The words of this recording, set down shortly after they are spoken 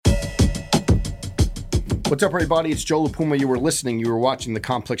What's up, everybody? It's Joe LaPuma. You were watching the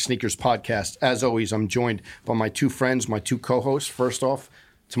Complex Sneakers podcast. As always, I'm joined by my two friends, my two co-hosts. First off,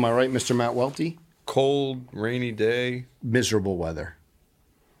 to my right, Mr. Matt Welty. Cold, rainy day. Miserable weather.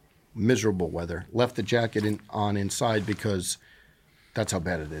 Left the jacket on inside because that's how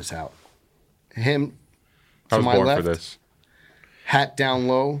bad it is out. Him to I was my born left, for this. hat down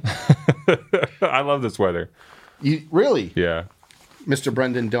low. I love this weather. You really? Yeah. Mr.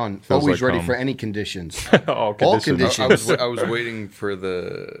 Brendan Dunn, Feels always like ready home. for any conditions. All All conditions. conditions. I was waiting for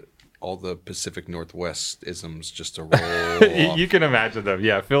all the Pacific Northwest isms just to roll You can imagine them.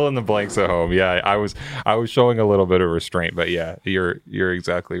 Yeah, fill in the blanks at home. Yeah, I was showing a little bit of restraint, but yeah, you're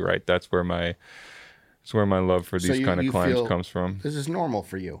exactly right. That's where my love for these kind of climbs feel comes from. This is normal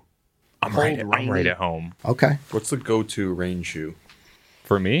for you. I'm right at home. Okay. What's the go-to rain shoe?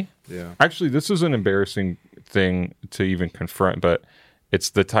 For me? Yeah. Actually, this is an embarrassing thing to even confront, but it's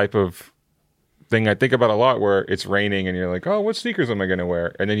the type of thing I think about a lot where it's raining and you're like, oh, what sneakers am I going to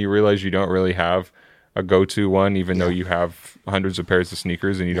wear? And then you realize you don't really have a go-to one, even though you have hundreds of pairs of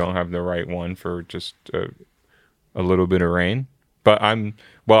sneakers and you don't have the right one for just a little bit of rain. But I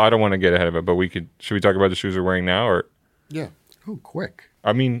don't want to get ahead of it, but should we talk about the shoes we're wearing now? Or Yeah. Oh, quick.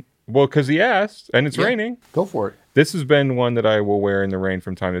 I mean, well, because he asked and it's raining. Go for it. This has been one that I will wear in the rain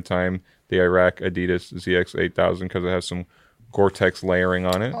from time to time. The Iraq Adidas ZX 8000 because it has some Gore-Tex layering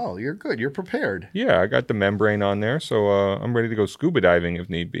on it. Oh, you're good. You're prepared. Yeah, I got the membrane on there, so I'm ready to go scuba diving if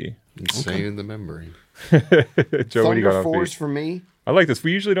need be. Insane in the membrane. Joe, what do you got Thunder on Force feet? for me. I like this.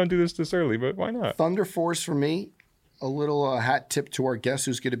 We usually don't do this early, but why not? Thunder Force for me. A little hat tip to our guest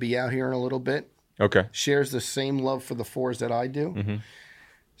who's going to be out here in a little bit. Okay. Shares the same love for the fours that I do. Mm-hmm.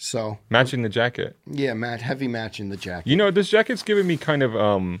 So Matching the jacket. yeah, heavy match in the jacket You know, this jacket's giving me kind of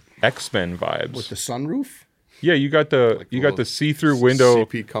X-Men vibes. with the sunroof. Yeah, you got the see-through window.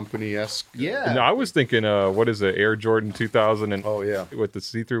 CP Company-esque. Yeah. No, I was thinking, what is it, Air Jordan 2000 and Oh, yeah. with the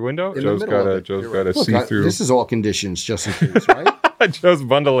see-through window? In the Joe's middle got of a it. Joe's You're got a Look, see-through. this is all conditions, just in case, right? Joe's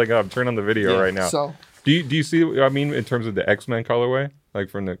bundling up. Turn on the video right now. So Do you see what I mean in terms of the X-Men colorway? Like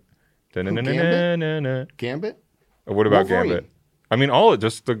from the Gambit. Or what about Wolverine. Gambit? I mean,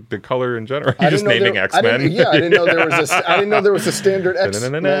 just the color in general. I You're didn't just know naming there- X-Men. I didn't know there was a standard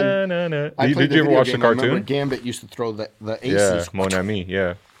X-Men. I played Did you ever video watch the game. I remember cartoon? Gambit used to throw the Yeah, aces. Mon Ami,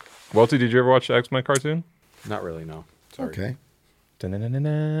 yeah. Welty, did you ever watch the X-Men cartoon? Not really, no. Sorry. Okay.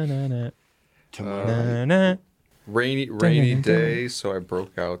 Rainy day, so I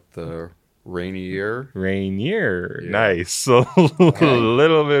broke out the rainier. Rainier. Yeah. Nice. A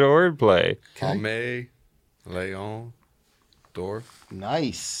little bit of wordplay. Palme, Leon, Door.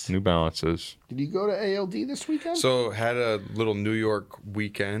 Nice. New Balances. Did you go to ALD this weekend? So had a little New York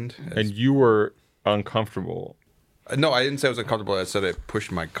weekend. And you were uncomfortable. No, I didn't say I was uncomfortable. I said it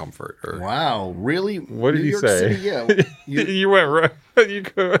pushed my comfort. Wow, really? What did New he York say? City, yeah. You went right. You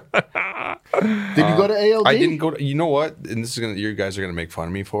go. Did you go to ALD? I didn't go to, you know what? And this is gonna, you guys are gonna make fun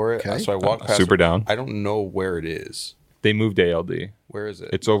of me for it. Okay. So I walked past. Super down. I don't know where it is. They moved ALD. Where is it?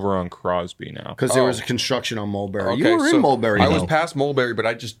 It's over on Crosby now. Because there was a construction on Mulberry. Okay, You were so in Mulberry. I though. was past Mulberry, but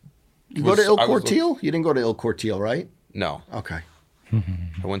I just. You go to Il I was- Corteil? You didn't go to Il Corteil, right? No, Okay.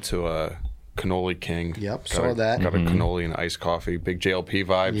 I went to Cannoli King. Yep, Got saw a, that. Got a cannoli and iced coffee. Big JLP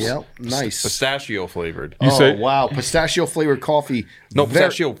vibes. Yep, nice. Pistachio flavored. You Oh, said- wow. Pistachio flavored coffee. No, Ver-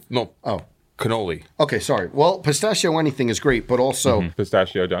 pistachio. No. Oh, Cannoli. okay, sorry. Well, pistachio anything is great, but also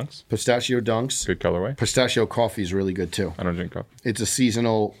Pistachio Dunks. pistachio dunks. Good colorway. Pistachio coffee is really good too. I don't drink coffee. It's a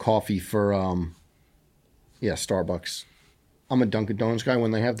seasonal coffee for, Starbucks. I'm a Dunkin' Donuts guy.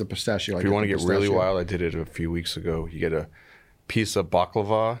 When they have the pistachio, If you want to get really wild, I did it a few weeks ago. You get a piece of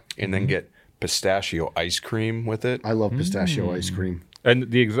baklava and then get pistachio ice cream with it. I love pistachio ice cream.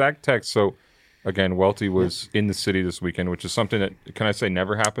 And the exact text. So, again, Welty was in the city this weekend, which is something that, can I say,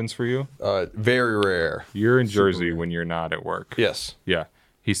 never happens for you? Very rare. You're in Jersey when you're not at work. Yes. Yeah.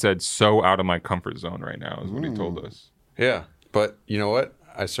 He said, so out of my comfort zone right now, is what he told us. Yeah. But you know what?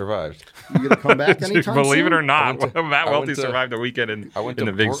 I survived. You gonna come back anytime Believe soon? it or not, I Matt went Welty to- survived a weekend in I the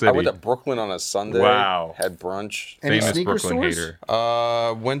big city. I went to Brooklyn on a Sunday. Wow. Had brunch. Any Famous sneaker Brooklyn stores?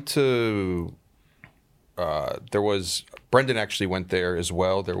 hater. Went to. There was Brendan actually went there as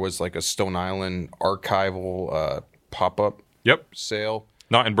well. There was like a Stone Island archival pop up Yep. sale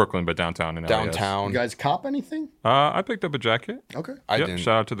Not in Brooklyn, but downtown in LAS. downtown. You guys cop anything? I picked up a jacket. Okay. I Yep. didn't.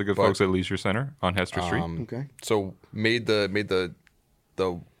 Shout out to the good but, folks at Leisure Center on Hester Street. Okay. So made the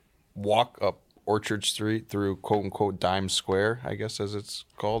walk up Orchard Street through quote unquote Dime Square, I guess as it's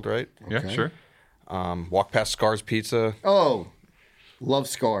called, right? Yeah, okay. sure. Walk past Scar's Pizza. Oh, love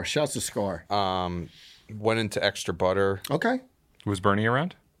Scar. Shouts to Scar. Went into Extra Butter. Okay. Was Bernie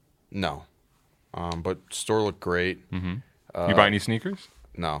around? No. But store looked great. Mm-hmm. You buy any sneakers?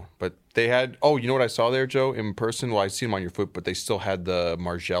 No, but they had. Oh, you know what I saw there, Joe, in person? Well, I see them on your foot, but they still had the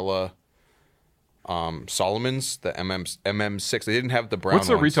Margiela Solomons, the MM6. They didn't have the brown. What's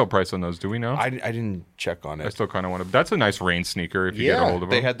the ones. retail price on those? Do we know? I didn't check on I it. still kind of want to. That's a nice rain sneaker if you get a hold of them.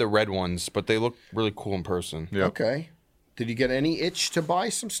 They had the red ones, but they look really cool in person. Yep. Okay. Did you get any itch to buy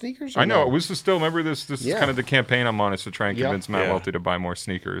some sneakers? I know. No? It was still, remember this is kind of the campaign I'm on, is to try and convince Matt Yeah. Welty to buy more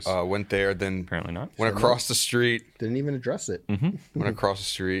sneakers. Went there, then Apparently not. went across the street. Didn't even address it. Went across the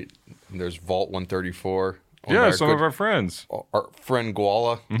street. And there's Vault 134. Yeah, some of our friends. Our friend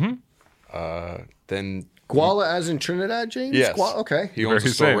Guala. Then Guala as in Trinidad, James? yes, Okay. he owns a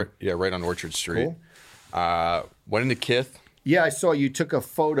Very store. same. Right on Orchard Street. Cool. Went into Kith. Yeah, I saw you took a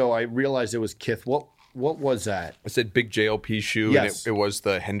photo. I realized it was Kith. What was that? I said big JLP shoe, Yes. and it was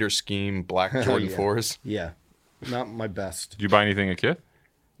the Hender Scheme black Jordan Yeah. 4s. Yeah. Not my best. Did you buy anything at Kith?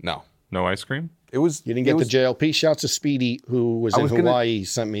 No, No ice cream? it was. You didn't get the JLP? Shouts to Speedy, who was in was gonna- Hawaii. He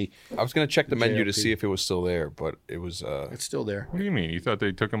sent me. I was gonna check the menu to JLP. see if it was still there, but it was. It's still there. What do you mean? You thought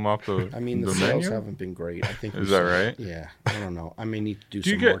they took them off the I mean, the the sales menu? haven't been great. I think. Is that right? Yeah. I don't know. I may need to do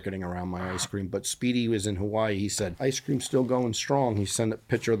you some get- marketing around my ice cream. But Speedy was in Hawaii. He said, ice cream's still going strong. He sent a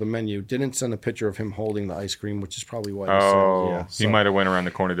picture of the menu. Didn't send a picture of him holding the ice cream, which is probably why the Oh, sales. he might have went around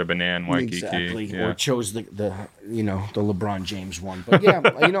the corner to Banana Waikiki. Exactly. Yeah. Or chose the the LeBron James one. But yeah,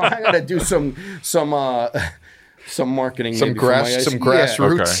 I got to do some marketing. Some maybe for my ice- some Yeah.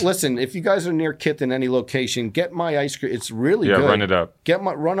 grassroots. Okay. Listen, if you guys are near Kith in any location, get my ice cream. It's really Yeah, good. run it up.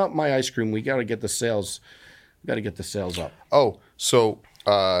 Run up my ice cream. We got to get the sales. Got to get the sales up. Oh, so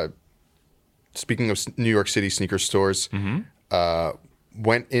speaking of New York City sneaker stores,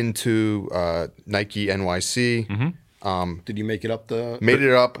 went into Nike NYC. Did you make it up the? Made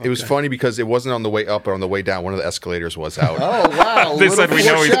it up. It was funny because it wasn't on the way up, but on the way down, one of the escalators was out. Oh wow! They little said we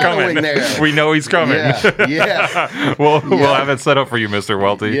know he's coming. foreshadowing there. We know he's coming. Yeah. we'll have it set up for you, Mr.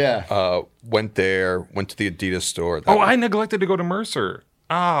 Welty. Yeah. Went there. Went to the Adidas store. Oh, I neglected to go to Mercer.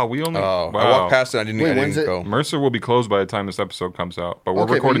 We only. I wow. walked past it. I didn't when's it? go. Mercer will be closed by the time this episode comes out, but we're Okay,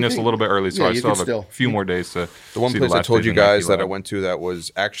 but recording you this a can- little bit early, so yeah, I you still can have still- a few more days to. The one see place I last told days you of Nike guys that I Lab. went to that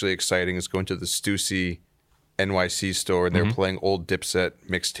was actually exciting is going to the Stussy NYC store, and they were playing old Dipset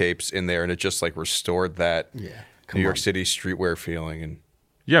mixtapes in there, and it just like restored that New York City streetwear feeling. And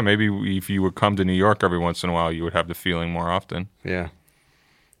Yeah, maybe if you would come to New York every once in a while, you would have the feeling more often. yeah,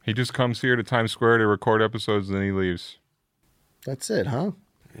 He just comes here to Times Square to record episodes, and then he leaves. That's it, huh?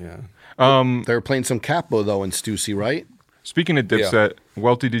 yeah. They were playing some capo though in Stussy, right? Speaking of Dipset,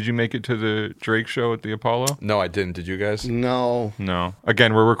 Welty, did you make it to the Drake show at the Apollo? No, I didn't. Did you guys? No. No.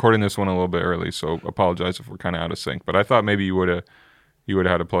 Again, we're recording this one a little bit early, so apologize if we're kind of out of sync. But I thought maybe you would have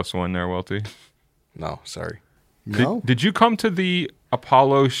had a +1 there, Welty. No, sorry. No. Did you come to the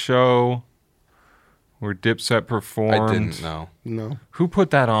Apollo show where Dipset performed? I didn't. No. No. Who put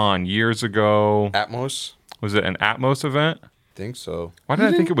that on years ago? Atmos? Was it an Atmos event? Think so. Why did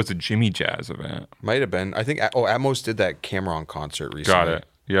I think it was a Jimmy Jazz event? Might have been. I think. Atmos did that Cameron concert recently. Got it.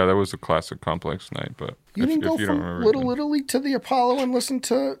 Yeah, that was a classic Complex night. But You didn't go from Little Italy to the Apollo and listen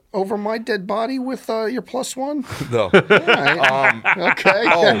to Over My Dead Body with your +1? No. All right.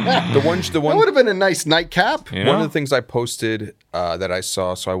 Okay. the one. That would have been a nice nightcap. You One know? of the things I posted that I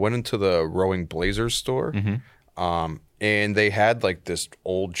saw. So I went into the Rowing Blazers store, and they had like this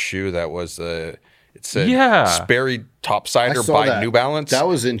old shoe that was it said Sperry I Topsider saw by that. New Balance. That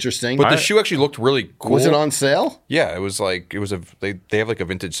was interesting. but the shoe actually looked really cool. Was it on sale? Yeah, it was they have like a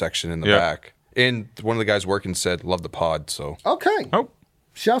vintage section in the back. And one of the guys working said, "Love the pod." So Okay. Oh,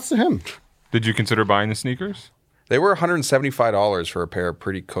 Shouts to him. did you consider buying the sneakers? they were $175 for a pair of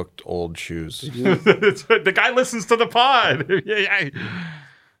pretty cooked old shoes. The guy listens to the pod. Yeah.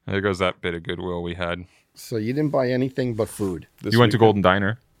 There goes that bit of goodwill we had. So you didn't buy anything but food. You went to Golden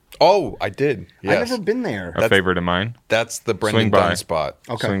Diner, Oh, I did. Yes, I've never been there. a favorite of mine. that's the Brendan Swing by. Dunn spot.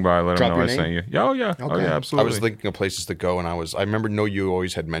 Okay. Swing by, let Drop him know I your sent name? you. Yeah, oh yeah, oh Okay. yeah, I absolutely. was thinking of places to go, and I remember you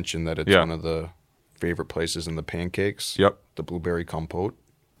always had mentioned that it's one of the favorite places in the pancakes. Yep. The blueberry compote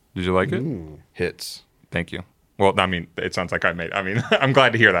Did you like it? hits. Thank you. Well, I mean, it sounds like I'm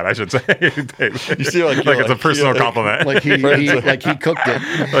glad to hear that. I should say. You see, like it's a personal compliment. Like he cooked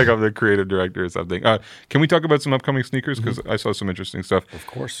it. Like I'm the creative director or something. Can we talk about some upcoming sneakers? Because I saw some interesting stuff. Of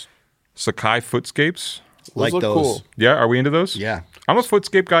course. Sakai Footscapes. Like look those. cool. Yeah, are we into those? Yeah. I'm a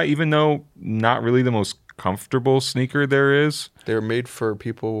Footscape guy, even though not really the most comfortable sneaker there is. They're made for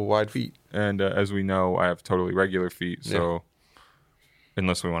people with wide feet. And as we know, I have totally regular feet, so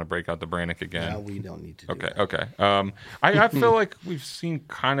Unless we want to break out the Brannick again. No, we don't need to do that. Okay. I feel like we've seen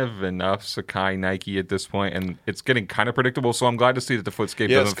kind of enough Sacai Nike at this point, and it's getting kind of predictable. So I'm glad to see that the Footscape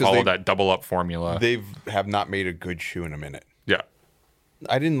doesn't follow that double up formula. They have not made a good shoe in a minute. Yeah.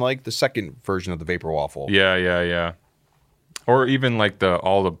 I didn't like the second version of the Vapor Waffle. Yeah. Or even like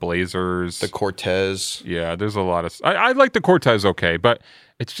all the Blazers. The Cortez. Yeah, there's a lot of... I like the Cortez okay, but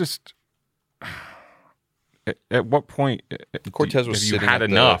it's just... At what point the Cortez was have you sitting had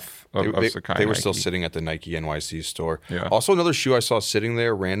enough of Sacai They were Nike? still sitting at the Nike NYC store. Yeah. Also, another shoe I saw sitting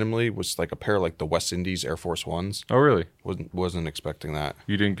there randomly was like a pair of like the West Indies Air Force Ones. Oh, really? Wasn't expecting that.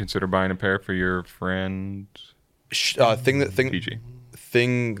 You didn't consider buying a pair for your friend?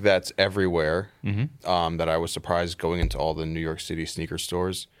 Thing that's everywhere. Mm-hmm. That I was surprised going into all the New York City sneaker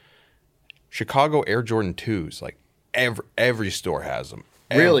stores. Chicago Air Jordan 2s, like every store has them.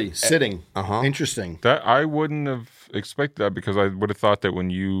 Really? Sitting? Uh-huh. Interesting. That I wouldn't have expected that, because I would have thought that when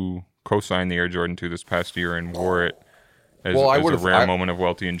you co-signed the Air Jordan 2 this past year and wore it as a rare moment of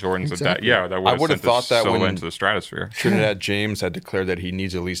Welty and Jordans, Exactly. that would have thought that when into the stratosphere. Trinidad James had declared that he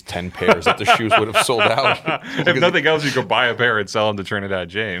needs at least 10 pairs, that the shoes would have sold out. If nothing else, you could buy a pair and sell them to Trinidad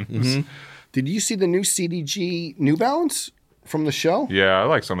James. Mm-hmm. Did you see the new CDG New Balance from the show? Yeah, I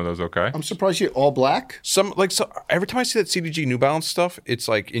like some of those. Okay. I'm surprised you all black. So every time I see that CDG New Balance stuff, it's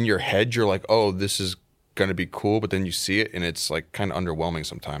like in your head, you're like, oh, this is going to be cool. But then you see it and it's like kind of underwhelming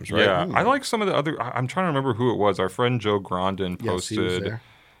sometimes, right? Yeah. I like some of the other. I'm trying to remember who it was. Our friend Joe Grondin posted. Yes, he was there.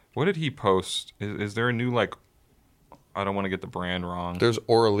 What did he post? Is there a new, like, I don't want to get the brand wrong. There's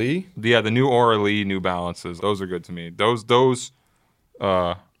Aura-Lee. Yeah, the new Aura-Lee New Balances. Those are good to me. Those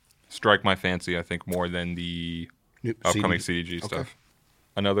strike my fancy, I think, more than the upcoming CDG stuff. Okay.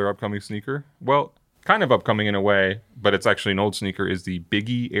 Another upcoming sneaker? Well, kind of upcoming in a way, but it's actually an old sneaker, is the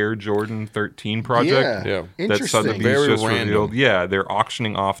Biggie Air Jordan 13 project. Yeah. That Interesting. Sotheby's Very just random. revealed. Yeah, they're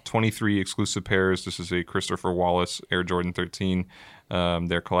auctioning off 23 exclusive pairs. This is a Christopher Wallace Air Jordan 13.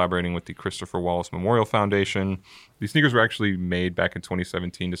 They're collaborating with the Christopher Wallace Memorial Foundation. These sneakers were actually made back in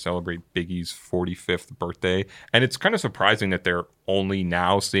 2017 to celebrate Biggie's 45th birthday. And it's kind of surprising that they're only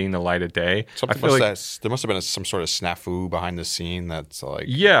now seeing the light of day. There must have been some sort of snafu behind the scene that's like...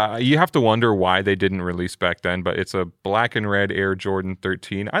 Yeah, you have to wonder why they didn't release back then, but it's a black and red Air Jordan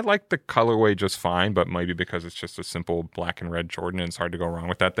 13. I like the colorway just fine, but maybe because it's just a simple black and red Jordan and it's hard to go wrong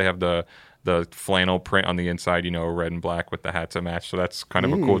with that. They have the flannel print on the inside, red and black with the hat to match. So that's kind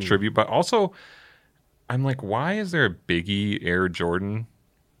of a cool tribute. But also, I'm like, why is there a Biggie Air Jordan?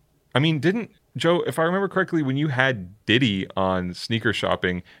 I mean, Joe, if I remember correctly, when you had Diddy on Sneaker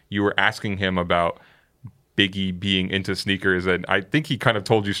Shopping, you were asking him about Biggie being into sneakers, and I think he kind of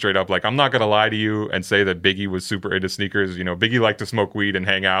told you straight up, like, I'm not going to lie to you and say that Biggie was super into sneakers. Biggie liked to smoke weed and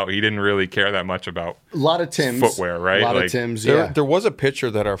hang out. He didn't really care that much about A lot of Tims. footwear, right? A lot of Tims, yeah. There was a picture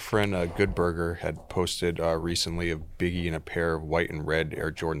that our friend Goodburger had posted recently of Biggie in a pair of white and red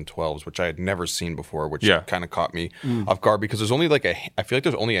Air Jordan 12s, which I had never seen before, which kind of caught me off guard, because there's only I feel like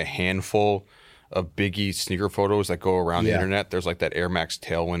there's only a handful of Biggie sneaker photos that go around the internet. There's like that Air Max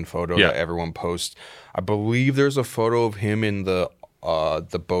Tailwind photo that everyone posts. I believe there's a photo of him in the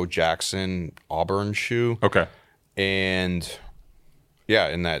Bo Jackson Auburn shoe. Okay. And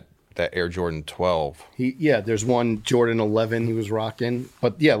in that Air Jordan 12. There's one Jordan 11 he was rocking.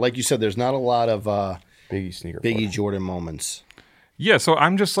 But yeah, like you said, there's not a lot of Biggie Jordan moments. Yeah, so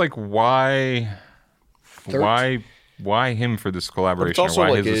I'm just like, why him for this collaboration? Or why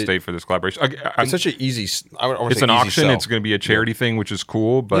like his estate for this collaboration? It's such an easy... It's an auction. Sell. It's going to be a charity thing, which is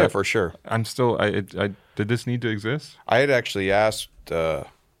cool. But yeah, for sure. I'm still... did this need to exist? I had actually asked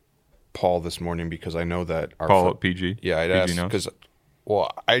Paul this morning, because I know that... Paul at PG? Yeah, I'd asked because...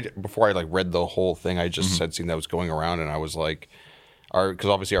 Well, before I read the whole thing, I just had seen that was going around, and I was like... Because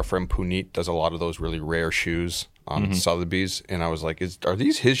obviously our friend Puneet does a lot of those really rare shoes on Sotheby's, and I was like, "Are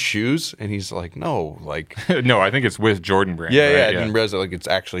these his shoes?" And he's like, "No, like no, I think it's with Jordan Brand." Yeah, I didn't realize that it's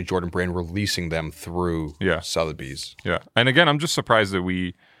actually Jordan Brand releasing them through Sotheby's. Yeah, and again, I'm just surprised that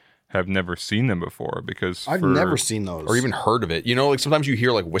we have never seen them before, because I've never seen those or even heard of it. Sometimes you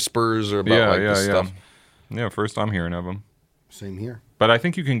hear whispers or about this stuff. Yeah, first I'm hearing of them. Same here. But I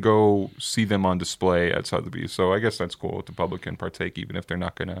think you can go see them on display at Sotheby's, so I guess that's cool if the public can partake, even if they're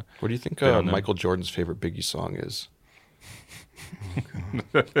not going to. What do you think Michael Jordan's favorite Biggie song is?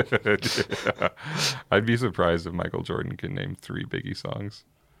 I'd be surprised if Michael Jordan can name 3 Biggie songs.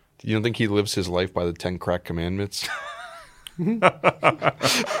 You don't think he lives his life by the 10 crack commandments? Don't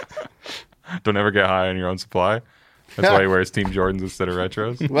ever get high on your own supply. That's why he wears Team Jordans instead of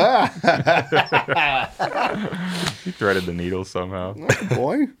retros. He threaded the needle somehow.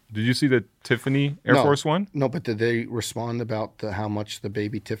 Boy. Did you see the Tiffany Air Force One? No, but did they respond about how much the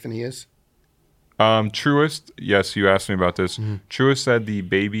baby Tiffany is? Truist, yes, you asked me about this. Mm-hmm. Truist said the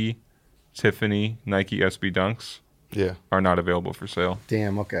baby Tiffany Nike SB Dunks are not available for sale.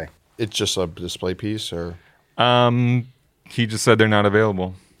 Damn, okay. It's just a display piece, or? He just said they're not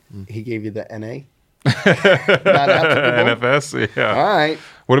available. He gave you the NA? Not applicable? NFS, yeah. All right.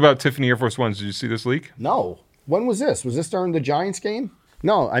 What about Tiffany Air Force Ones? Did you see this leak? No. When was this? Was this during the Giants game?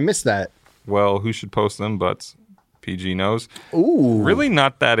 No, I missed that. Well, who should post them but PG knows? Ooh. Really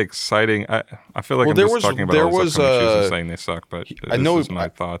not that exciting. I feel like I'm just talking about all these upcoming shoes and saying they suck, but this is my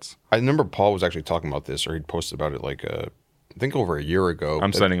thoughts. I remember Paul was actually talking about this, or he'd posted about it like I think over a year ago.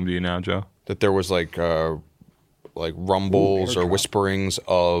 I'm sending them to you now, Joe. That there was like rumbles or whisperings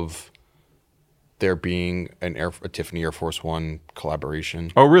of there being a Tiffany Air Force One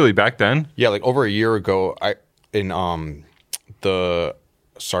collaboration. Oh, really? Back then? Yeah, like over a year ago. I don't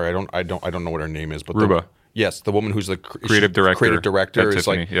know what her name is, but Ruba. Yes, the woman who's the creative director is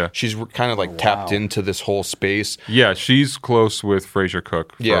Tiffany, like she's kind of like tapped into this whole space. Yeah, she's close with Fraser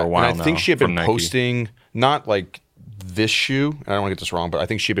Cook for a while now. And I think she had been posting not like this shoe, and I don't want to get this wrong, but I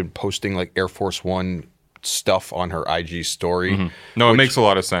think she had been posting like Air Force One stuff on her IG story. Mm-hmm. No, it makes a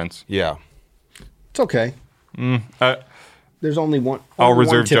lot of sense. Yeah. It's okay. There's only one. I'll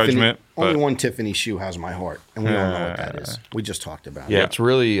reserve judgment. Only one Tiffany shoe has my heart, and we all know what that is. We just talked about it. Yeah,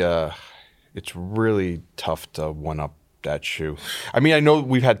 it's really tough to one-up that shoe. I mean, I know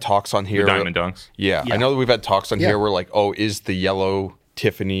we've had talks on here. The Diamond Dunks. Yeah, I know that we've had talks on here where like, oh, is the yellow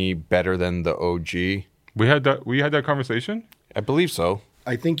Tiffany better than the OG? We had that conversation? I believe so.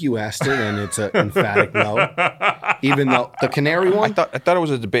 I think you asked it, and it's an emphatic no. Even though the canary one, I thought it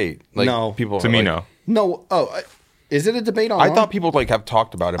was a debate. Like, no, people to me, no. No. Oh, is it a debate online? I thought people like have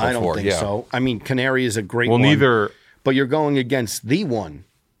talked about it before. I don't think so. I mean, canary is a great one. Well, neither. But you're going against the one.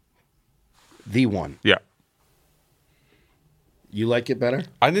 The one. Yeah. You like it better?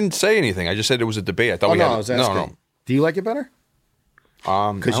 I didn't say anything. I just said it was a debate. I thought I was asking. No. Do you like it better?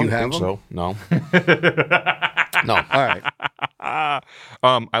 Because you have them? So. No. No. All right.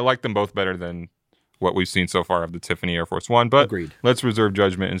 I like them both better than what we've seen so far of the Tiffany Air Force One, but agreed. Let's reserve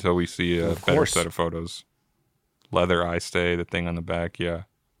judgment until we see a better set of photos. Leather eye stay, the thing on the back, yeah.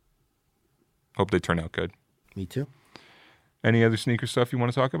 Hope they turn out good. Me too. Any other sneaker stuff you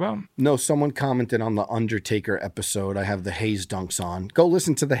want to talk about? No, someone commented on the Undertaker episode. I have the Haze dunks on. Go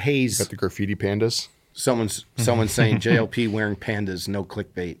listen to the Haze. Got the graffiti pandas. Someone's saying JLP wearing pandas, no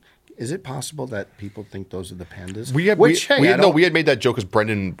clickbait. Is it possible that people think those are the pandas? We had made that joke because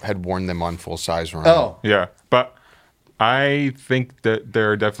Brendan had worn them on full size run. Oh, yeah, but I think that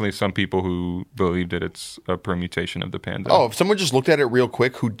there are definitely some people who believe that it's a permutation of the panda. Oh, if someone just looked at it real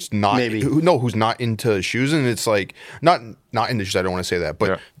quick, who's not into shoes, and it's like not into shoes. I don't want to say that,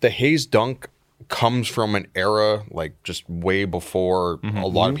 but the Haze Dunk comes from an era like just way before a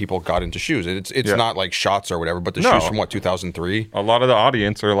lot of people got into shoes. It's not like shots or whatever, but the shoes from 2003. A lot of the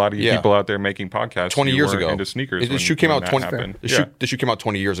audience or a lot of you people out there making podcasts 20 years ago into sneakers. The shoe came out 20. The shoe came out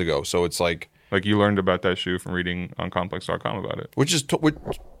 20 years ago, so it's like you learned about that shoe from reading on complex.com about it, which is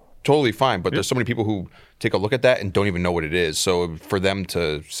totally fine. But there's so many people who take a look at that and don't even know what it is. So for them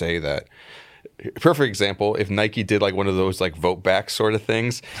to say that. Perfect example, if Nike did like one of those like vote back sort of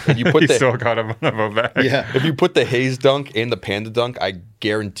things, and you put still got him on a vote back. Yeah. If you put the Haze Dunk and the Panda Dunk, I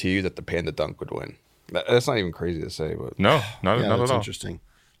guarantee you that the Panda Dunk would win. That's not even crazy to say, but not at all. That's interesting.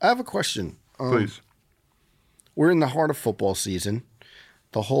 I have a question. Please. We're in the heart of football season.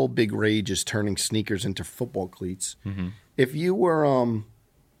 The whole big rage is turning sneakers into football cleats. Mm-hmm. If you were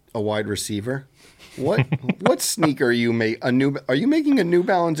a wide receiver, what sneaker are you are you making a New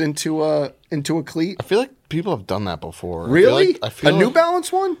Balance into a cleat? I feel like people have done that before. Really? I feel a New Balance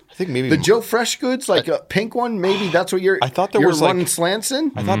one? I think maybe the Joe Fresh Goods, like a pink one. Maybe that's what I thought there was running like slants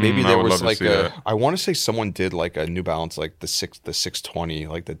in. I thought maybe there was like I want to say someone did like a New Balance like the 620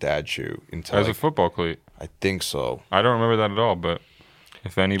 like the dad shoe as a football cleat. I think so. I don't remember that at all, but.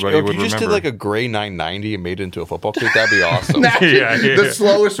 If anybody would remember. If you just did like a gray 990 and made it into a football cleat, that'd be awesome. The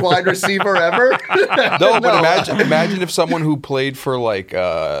slowest wide receiver ever? No, but imagine if someone who played for like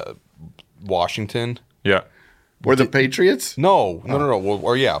Washington. Yeah. Or the Patriots? No.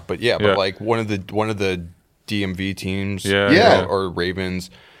 Well, but like one of the DMV teams or Ravens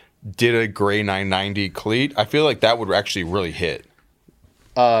did a gray 990 cleat. I feel like that would actually really hit.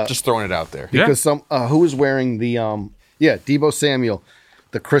 Just throwing it out there. Because who was wearing the Deebo Samuel.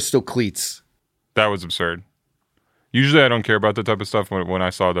 The crystal cleats. That was absurd. Usually I don't care about that type of stuff. When I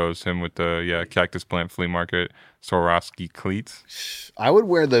saw those, him with the cactus plant flea market Swarovski cleats. I would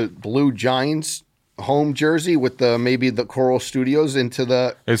wear the blue Giants home jersey with maybe the Coral Studios into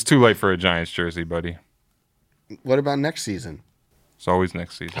the... It's too late for a Giants jersey, buddy. What about next season? It's always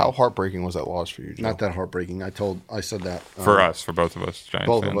next season. How heartbreaking was that loss for you, Joe? Not that heartbreaking. I said that. For both of us, Giants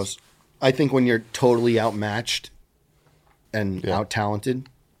both fans. of us. I think when you're totally outmatched and out-talented,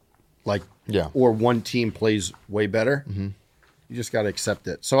 or one team plays way better, you just got to accept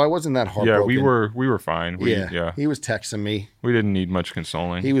it. So I wasn't that heartbroken. Yeah, we were fine. He was texting me. We didn't need much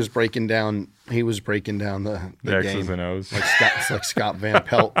consoling. He was breaking down the X's game. and O's. Like Scott Van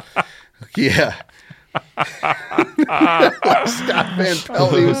Pelt. Yeah. Scott Van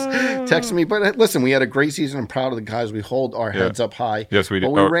Pelt, he was texting me. But listen, we had a great season. I'm proud of the guys. We hold our heads up high. Yes, we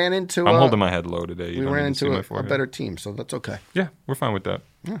did. But we ran into... I'm holding my head low today. We ran into a better team, so that's okay. Yeah, we're fine with that.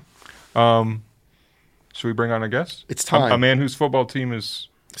 Yeah. Should we bring on a guest? It's time. A man whose football team is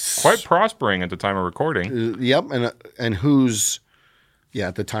quite prospering at the time of recording. Yep, and who's... Yeah,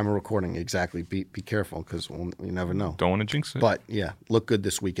 at the time of recording, exactly. Be careful, because you never know. Don't want to jinx it. But, yeah, look good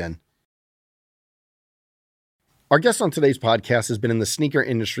this weekend. Our guest on today's podcast has been in the sneaker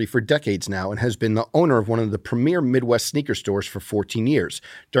industry for decades now and has been the owner of one of the premier Midwest sneaker stores for 14 years.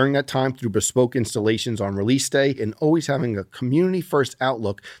 During that time, through bespoke installations on release day and always having a community-first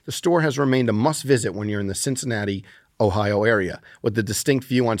outlook, the store has remained a must-visit when you're in the Cincinnati, Ohio area. With a distinct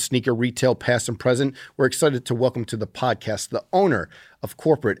view on sneaker retail past and present, we're excited to welcome to the podcast the owner of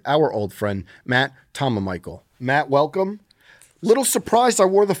Corporate, our old friend, Matt Tomamichael. Matt, welcome. Little surprised I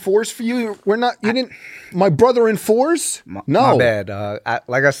wore the fours for you. You didn't, my brother in fours? No. My bad,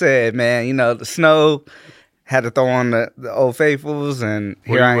 like I said, man, the snow, had to throw on the Old Faithfuls, and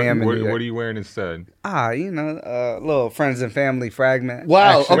here I am. What are you wearing instead? Little friends and family fragment.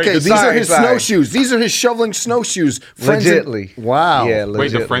 Wow, okay, these are his snowshoes. These are his shoveling snowshoes. Legitly. Wow. Yeah, legitly.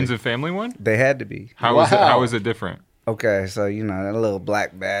 Wait, the friends and family one? They had to be. How is it different? Okay, so that little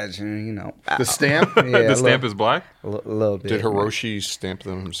black badge, and the stamp. Yeah, the stamp is black. A little bit. Did Hiroshi stamp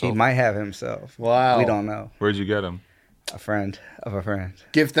them himself? He might have himself. Wow, we don't know. Where'd you get them? A friend of a friend.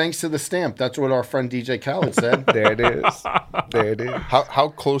 Give thanks to the stamp. That's what our friend DJ Khaled said. There it is. There it is.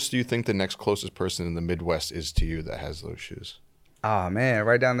 How close do you think the next closest person in the Midwest is to you that has those shoes? Oh man,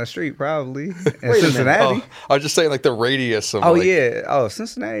 right down the street, probably in Wait Cincinnati. I was just saying, like the radius of.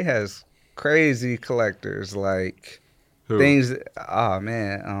 Cincinnati has crazy collectors like. Who? Things. Oh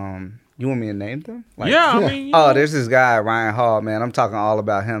man, you want me to name them? There's this guy Ryan Hall. Man, I'm talking all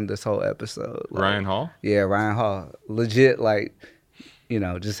about him this whole episode. Ryan Hall. Yeah, Ryan Hall. Legit,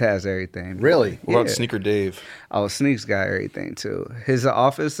 just has everything. Really? What about Sneaker Dave? Oh, Sneaks got everything too. His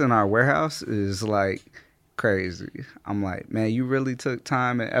office in our warehouse is like crazy. I'm like, man, you really took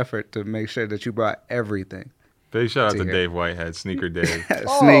time and effort to make sure that you brought everything. Big shout out to Dave Whitehead, Sneaker Dave.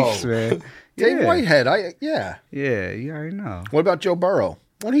 Sneaks, man. Dave Whitehead, Yeah, you already know. What about Joe Burrow?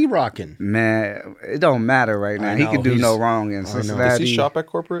 What are he rocking? Man, it don't matter right now. He can do no wrong in Cincinnati. Does he shop at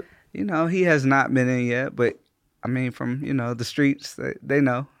Corporate? He has not been in yet, but I mean, from the streets, they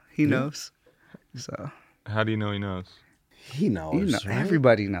know. He knows. So. How do you know he knows? He knows. Right?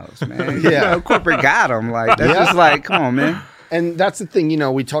 Everybody knows, man. Yeah, Corporate got him. Like that's just like, come on, man. And that's the thing,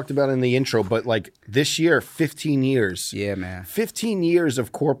 we talked about in the intro, but like this year, 15 years. Yeah, man. 15 years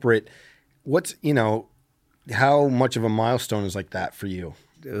of Corporate. What's, how much of a milestone is like that for you?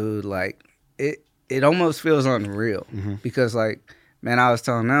 Dude, like it almost feels unreal because man, I was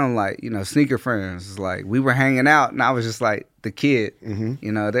telling them sneaker friends, like we were hanging out and I was just like the kid,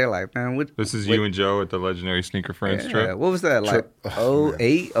 they're like, man, this is you and Joe at the legendary Sneaker Friends trip. What was that? Like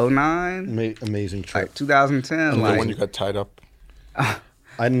 08, 09? Amazing trip. Like 2010. The one you got tied up.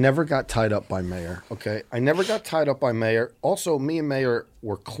 I never got tied up by Mayor, okay? I never got tied up by Mayor. Also, me and Mayor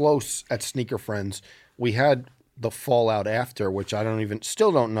were close at Sneaker Friends. We had the fallout after, which I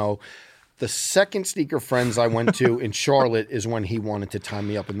still don't know. The second Sneaker Friends I went to in Charlotte is when he wanted to tie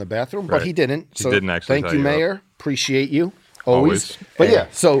me up in the bathroom, but he didn't. So he didn't actually thank you, Mayor. Up. Appreciate you. Always.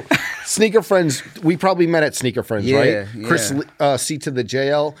 But so Sneaker Friends, we probably met at Sneaker Friends, right? Yeah. Chris, C to the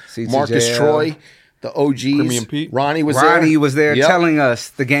JL, Marcus JL. Troy. The OGs. Premium Pete. Ronnie was there telling us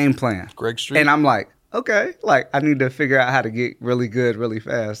the game plan. Greg Street. And I'm like, okay, I need to figure out how to get really good really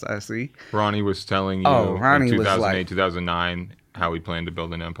fast, I see. Ronnie was telling you in 2008, 2009 how he planned to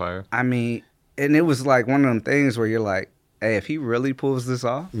build an empire. I mean, and it was like one of them things where you're like, hey, if he really pulls this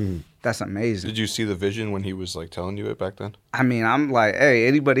off, that's amazing. Did you see the vision when he was telling you it back then? I mean, I'm like, hey,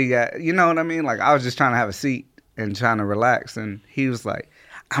 anybody got, you know what I mean? Like I was just trying to have a seat and trying to relax. And he was like,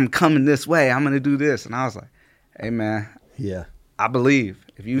 I'm coming this way. I'm going to do this. And I was like, hey, man. Yeah. I believe.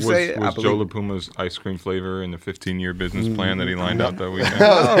 If you say it, I was believe Joe it. LaPuma's ice cream flavor in the 15-year business plan that he lined out that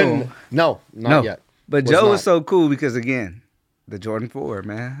weekend? No, not yet. But Was Joe not. was so cool because, again, the Jordan 4,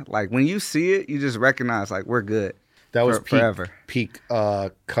 man. Like, when you see it, you just recognize, like, we're good. That was forever. peak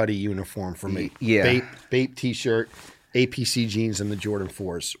Cuddy uniform for me. Yeah. Bape T-shirt, APC jeans, and the Jordan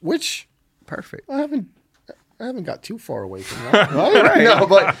 4s, which Perfect. I haven't got too far away from that. Right? No,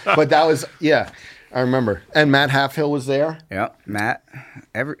 but that was, I remember. And Matt Halfhill was there. Yep, Matt.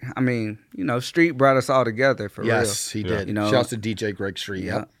 Street brought us all together for real. Yes, he did. You know, shouts to DJ Greg Street.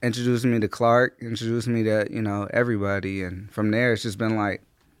 Yeah, introduced me to Clark, introduced me to, everybody. And from there, it's just been like,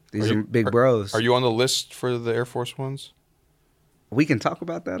 these are big bros. Are you on the list for the Air Force Ones? We can talk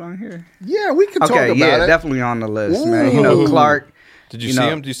about that on here. Yeah, we can talk about it. Definitely on the list, man. You know, Clark. Did you see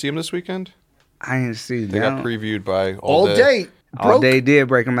him? Did you see him this weekend? I didn't see They them. got previewed by All Day. All Day did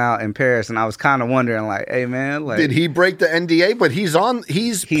break him out in Paris, and I was kind of wondering, like, hey, man. Like, did he break the NDA? But he's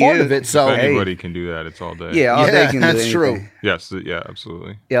part of it, so. If anybody can do that, it's All Day. Yeah, All Day can do that's anything. true. Yes, yeah,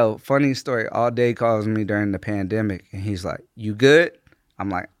 absolutely. Yo, funny story. All Day calls me during the pandemic, and he's like, you good? I'm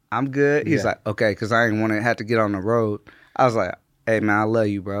like, I'm good. He's like, okay, because I didn't want to have to get on the road. I was like, hey, man, I love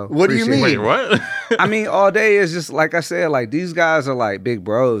you, bro. What do you mean? Wait, what? I mean, All Day is just, like I said, like, these guys are, like, big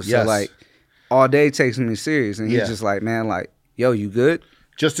bros. Yes. So, like, All Day takes me serious, and he's just like, man, like, yo, you good?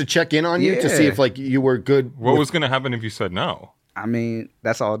 Just to check in on you to see if like you were good. What was going to happen if you said no? I mean,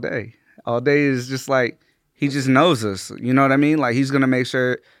 that's All Day. All Day is just like, he just knows us. You know what I mean? Like, he's going to make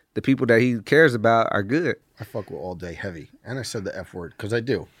sure the people that he cares about are good. I fuck with All Day heavy. And I said the F word because I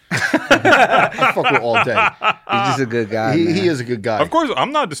do. I fuck with All Day. He's just a good guy. He is a good guy. Of course,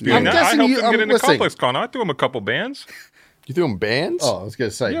 I'm not disputing that. I guessing helped you- him get into listen. Complex Con. I threw him a couple bands. You threw him bands? Oh, I was going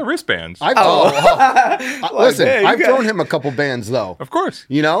to say. Yeah, wristbands. Listen, hey, you I've got- thrown him a couple bands though. Of course.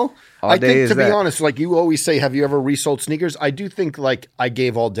 You know? All I Day think, is to be that. honest, like you always say, have you ever resold sneakers? I do think like I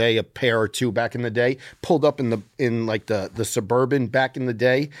gave All Day a pair or two back in the day, pulled up in the Suburban back in the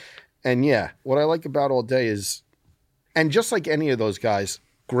day. And yeah, what I like about All Day is, and just like any of those guys,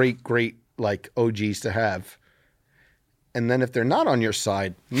 great like OGs to have. And then if they're not on your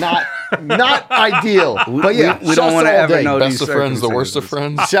side, not ideal. But yeah, we don't want to ever know Best these of friends, the worst of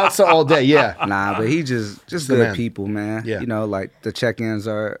circumstances. friends. Shouts to All Day, yeah. Nah, but he just the good man. people, man. Yeah. You know, like the check-ins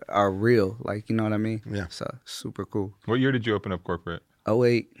are real. Like, you know what I mean? Yeah. So super cool. What year did you open up corporate?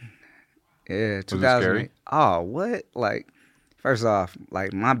 08. Yeah, 2008. scary? Oh, what? Like, first off,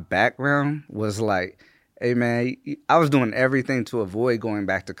 like my background was like, hey man, I was doing everything to avoid going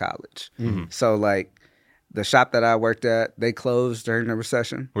back to college. So like the shop that I worked at, they closed during the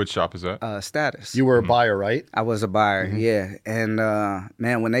recession. Which shop is that? Status. You were a buyer, right? I was a buyer, yeah. And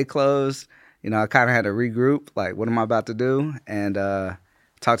man, when they closed, you know, I kind of had to regroup. Like, what am I about to do? And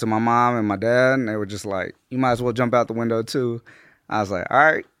talked to my mom and my dad, and they were just like, you might as well jump out the window too. I was like, all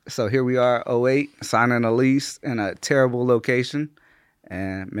right. So here we are, 08, signing a lease in a terrible location.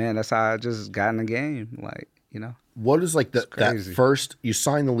 And man, that's how I just got in the game. Like, you know. What is like that crazy. first, you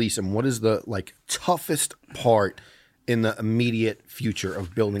sign the lease, and what is the like toughest part in the immediate future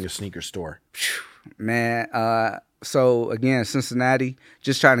of building a sneaker store? Man, so again, Cincinnati,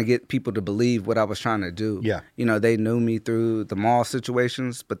 just trying to get people to believe what I was trying to do. Yeah. You know, they knew me through the mall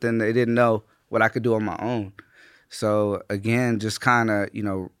situations, but then they didn't know what I could do on my own. So again, just kind of, you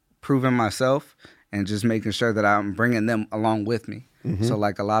know, proving myself and just making sure that I'm bringing them along with me. So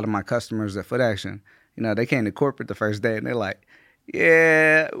like a lot of my customers at Foot Action, you know, they came to corporate the first day and they're like,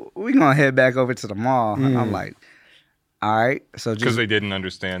 yeah, we're going to head back over to the mall. And I'm like, all right. So Because just they didn't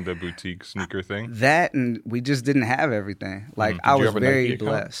understand the boutique sneaker thing. that, and we just didn't have everything. Like I you was have a very Nike account?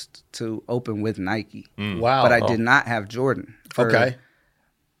 blessed to open with Nike, Wow. but I did not have Jordan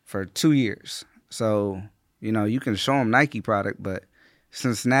for 2 years. So, you know, you can show them Nike product, but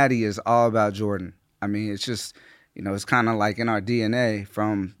Cincinnati is all about Jordan. I mean, it's just, you know, it's kind of like in our DNA,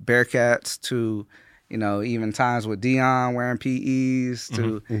 from Bearcats to, you know, even times with Dion wearing PEs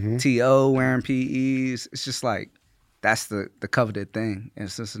to T.O. wearing PEs. It's just like, that's the coveted thing in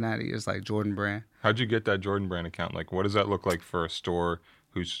Cincinnati. It's like Jordan brand. How'd you get that Jordan brand account? Like, what does that look like for a store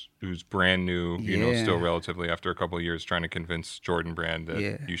who's brand new, you know, Yeah. still relatively after a couple of years trying to convince Jordan brand that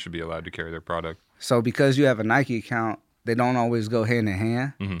Yeah. you should be allowed to carry their product? So because you have a Nike account, they don't always go hand in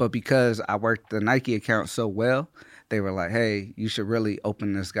hand. But because I worked the Nike account so well, they were like, hey, you should really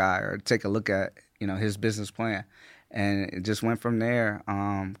open this guy or take a look at, you know, his business plan. And it just went from there.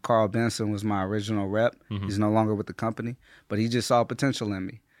 Carl Benson was my original rep. He's no longer with the company, but he just saw potential in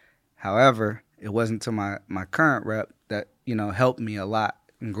me. However, it wasn't to my current rep that, you know, helped me a lot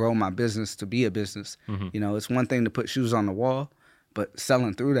and grow my business to be a business. You know, it's one thing to put shoes on the wall, but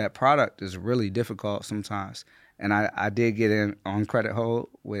selling through that product is really difficult sometimes. and I did get in on credit hold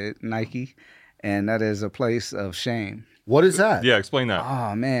with Nike, and that is a place of shame. What is that? Yeah, explain that.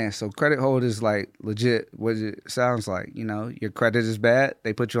 Oh man, so credit hold is like legit what it sounds like. You know, your credit is bad,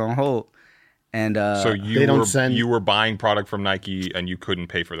 they put you on hold, and So they you were buying product from Nike and you couldn't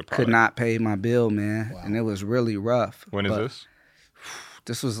pay for the product. could not pay my bill, man, and it was really rough. When is this?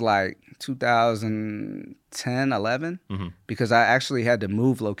 This was like 2010, 11, because I actually had to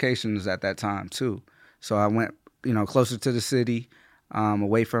move locations at that time too. So I went, closer to the city,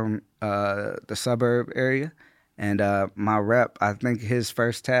 away from the suburb area. And my rep, I think his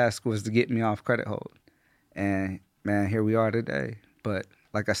first task was to get me off credit hold. And man, here we are today. But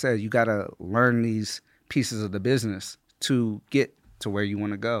like I said, you got to learn these pieces of the business to get to where you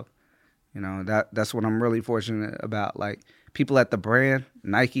want to go. That's what I'm really fortunate about. Like, people at the brand,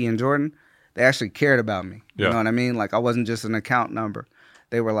 Nike and Jordan, they actually cared about me. You know what I mean? Like, I wasn't just an account number.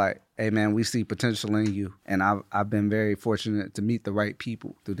 They were like, hey, man, we see potential in you. And I've been very fortunate to meet the right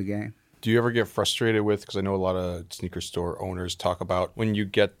people through the game. Do you ever get frustrated with, because I know a lot of sneaker store owners talk about when you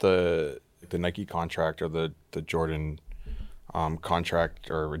get the Nike contract or the Jordan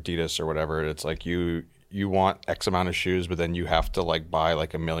contract or Adidas or whatever, it's like you want X amount of shoes, but then you have to like buy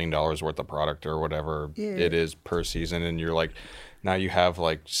like $1 million worth of product or whatever it is per season. And you're like, now you have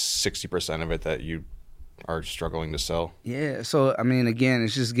like 60% of it that you are struggling to sell. Yeah. So, I mean, again,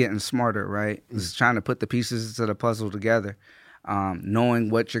 it's just getting smarter, right? It's trying to put the pieces to the puzzle together. Knowing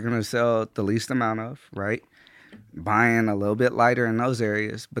what you're going to sell the least amount of, right? Buying a little bit lighter in those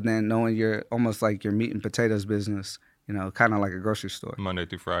areas, but then knowing you're almost like your meat and potatoes business, kind of like a grocery store. Monday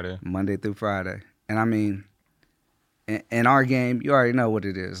through Friday. And I mean, in our game, you already know what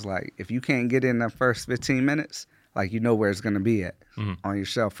it is. Like, if you can't get in the first 15 minutes, like, you know where it's going to be at on your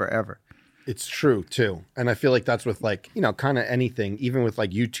shelf forever. It's true too. And I feel like that's with like, kind of anything, even with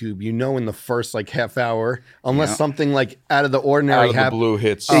like YouTube, in the first like half hour, unless something like out of the ordinary out of the blue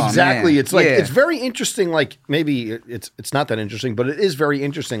hits. Exactly. It's like, it's very interesting. Like, maybe it's not that interesting, but it is very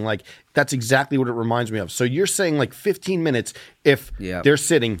interesting. Like, that's exactly what it reminds me of. So you're saying like 15 minutes, if they're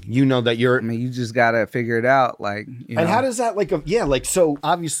sitting, that you're, I mean, you just got to figure it out. Like, and how does that so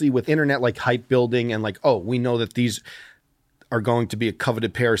obviously with internet, like hype building and like, oh, we know that these are going to be a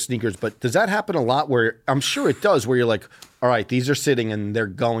coveted pair of sneakers, but does that happen a lot where, I'm sure it does, where you're like, all right, these are sitting and they're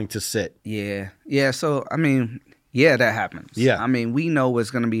going to sit? Yeah. So, I mean, that happens. Yeah. I mean, we know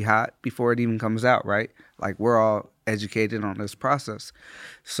what's going to be hot before it even comes out, right? Like, we're all educated on this process.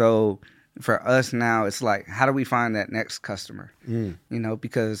 So for us now, it's like, how do we find that next customer?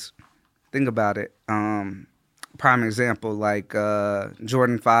 Because think about it. Prime example, like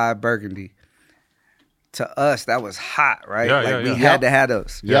Jordan 5 Burgundy. To us, that was hot, right? We had to have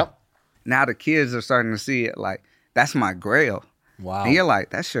those. Yep. Now the kids are starting to see it like, that's my grail. Wow. And you're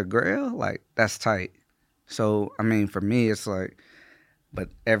like, that's your grail? Like, that's tight. So, I mean, for me, it's like, but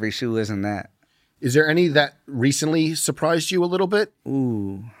every shoe isn't that. Is there any that recently surprised you a little bit?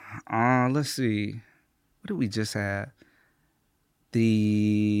 Ooh. Let's see. What did we just have?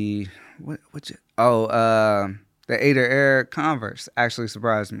 The Ader Air Converse actually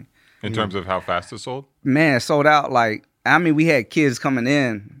surprised me. In terms of how fast it sold? Man, it sold out like, I mean, we had kids coming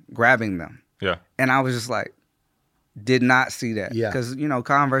in grabbing them. Yeah. And I was just like, did not see that. Yeah. Because,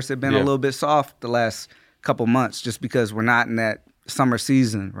 Converse had been a little bit soft the last couple months just because we're not in that summer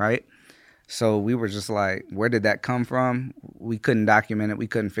season, right? So we were just like, where did that come from? We couldn't document it. We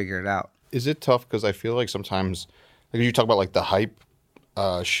couldn't figure it out. Is it tough? Because I feel like sometimes, like you talk about like the hype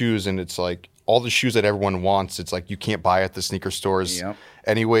shoes, and it's like all the shoes that everyone wants, it's like you can't buy at the sneaker stores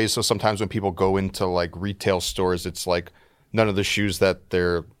anyway. So sometimes when people go into like retail stores, it's like none of the shoes that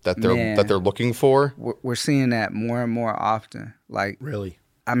they're looking for. We're seeing that more and more often. Like, really?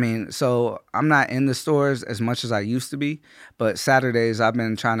 I mean, so I'm not in the stores as much as I used to be, but Saturdays I've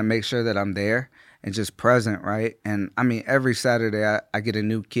been trying to make sure that I'm there and just present, right? And I mean, every Saturday I get a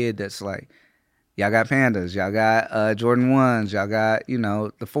new kid that's like, y'all got Pandas, y'all got Jordan 1s, y'all got,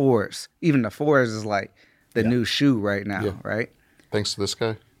 the 4s. Even the 4s is like the new shoe right now, right? Thanks to this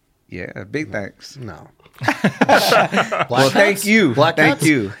guy. Yeah, big thanks. No. Thank you. Thank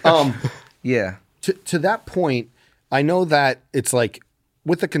you. Yeah. To that point, I know that it's like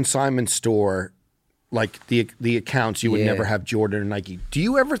with the consignment store, like the accounts, you would never have Jordan or Nike. Do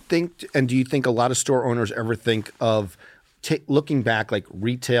you ever think, and do you think a lot of store owners ever think of looking back, like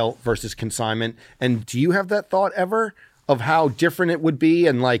retail versus consignment? And do you have that thought ever of how different it would be,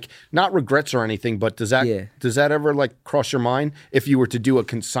 and like not regrets or anything, but does that ever like cross your mind if you were to do a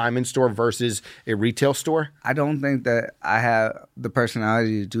consignment store versus a retail store? I don't think that I have the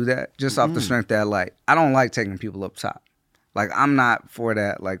personality to do that, just off the strength that like I don't like taking people up top. Like, I'm not for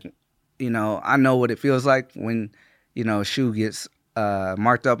that. Like, I know what it feels like when, a shoe gets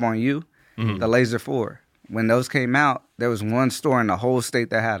marked up on you, the Laser 4. When those came out, there was one store in the whole state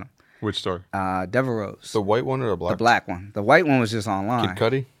that had them. Which store? Devereaux's. The white one or the black? The black one. The white one was just online. Kid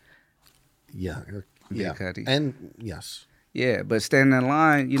Cudi? Yeah. Big Cudi. And yes. Yeah, but standing in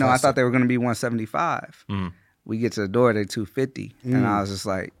line, I thought they were going to be 175. We get to the door, they're 250. And I was just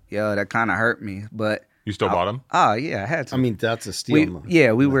like, yo, that kind of hurt me. But you still bought them? Oh, yeah, I had to. I mean, that's a steal.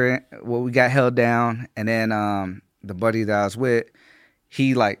 We got held down. And then the buddy that I was with,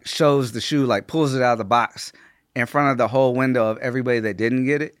 he like shows the shoe, like pulls it out of the box in front of the whole window of everybody that didn't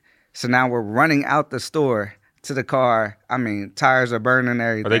get it. So now we're running out the store to the car. I mean, tires are burning and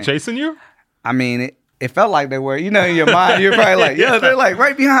everything. Are they chasing you? I mean, it felt like they were. In your mind, you're probably like, yo, they're like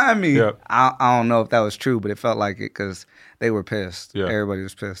right behind me. Yep. I don't know if that was true, but it felt like it because they were pissed. Yeah. Everybody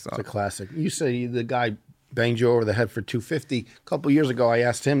was pissed off. It's a classic. You say the guy banged you over the head for $250. A couple years ago, I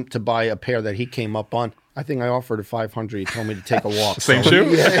asked him to buy a pair that he came up on. I think I offered $500. He told me to take a walk. Same shoe?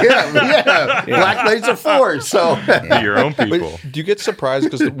 Yeah. Black Laser 4. So your own people. But do you get surprised?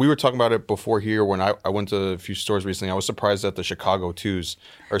 Because we were talking about it before here when I went to a few stores recently. I was surprised that the Chicago 2s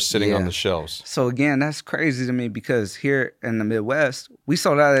are sitting on the shelves. So again, that's crazy to me because here in the Midwest, we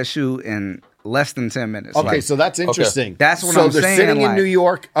sold out of that shoe in less than 10 minutes. Okay, so that's interesting. Okay. That's what I'm saying. So they're sitting in New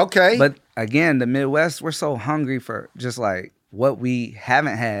York. Okay. But again, the Midwest, we're so hungry for just like what we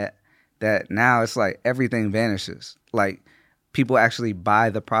haven't had that now it's like everything vanishes. Like people actually buy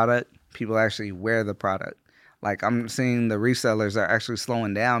the product. People actually wear the product. Like I'm seeing the resellers are actually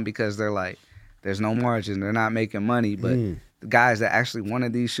slowing down because they're like, there's no margin. They're not making money. But the guys that actually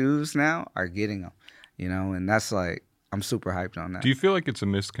wanted these shoes now are getting them, and that's like, I'm super hyped on that. Do you feel like it's a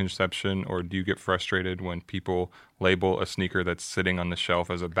misconception or do you get frustrated when people label a sneaker that's sitting on the shelf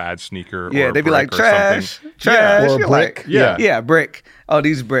as a bad sneaker? Yeah, or they'd be like, trash. Or a brick. Like, yeah, brick. Oh,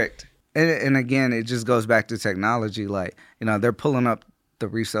 these bricked. And again, it just goes back to technology. Like, they're pulling up the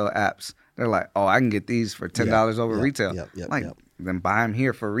resale apps. They're like, oh, I can get these for $10 over retail. Then buy them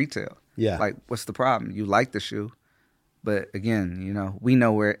here for retail. Yeah. Like, what's the problem? You like the shoe. But again, we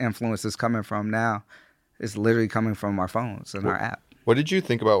know where influence is coming from now. It's literally coming from our phones and our app. What did you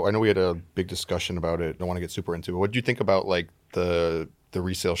think about, I know we had a big discussion about it. I don't want to get super into it. What did you think about like the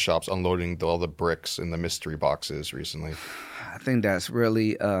resale shops unloading all the bricks in the mystery boxes recently? I think that's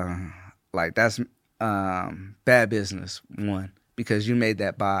really that's bad business, one, because you made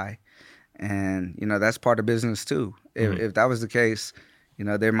that buy. And, that's part of business too. If that was the case,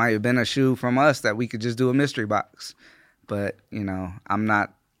 there might have been a shoe from us that we could just do a mystery box. But, I'm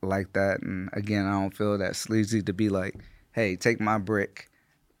not like that. And again, I don't feel that sleazy to be like, hey, take my brick,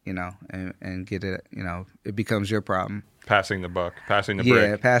 and get it, it becomes your problem. Passing the brick.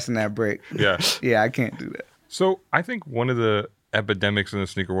 Yeah, passing that brick. Yeah. Yeah, I can't do that. So I think one of the epidemics in the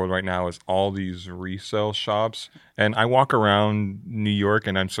sneaker world right now is all these resale shops. And I walk around New York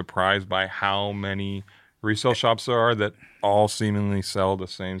and I'm surprised by how many resale shops there are that all seemingly sell the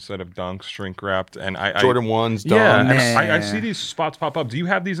same set of Dunks, shrink wrapped, and Jordan 1s, Dunks. Yeah, and I see these spots pop up. Do you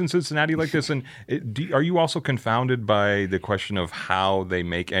have these in Cincinnati like this? And are you also confounded by the question of how they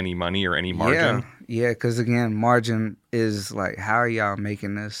make any money or any margin? Yeah, because again, margin is like, how are y'all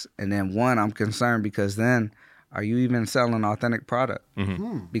making this? And then one, I'm concerned because then, are you even selling authentic product?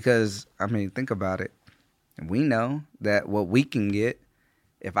 Because I mean, think about it. We know that what we can get,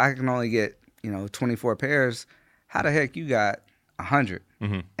 if I can only get 24 pairs, how the heck you got 100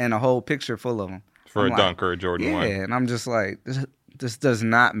 and a whole picture full of them for a Dunk or a Jordan 1? Yeah, and I'm just like, this does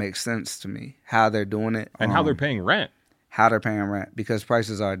not make sense to me how they're doing it and how they're paying rent. How they're paying rent, because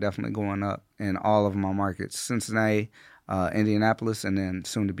prices are definitely going up in all of my markets: Cincinnati, Indianapolis, and then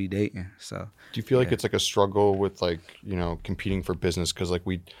soon to be Dayton. So, do you feel like it's like a struggle with competing for business? Because like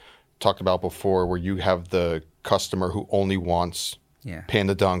we talked about before, where you have the customer who only wants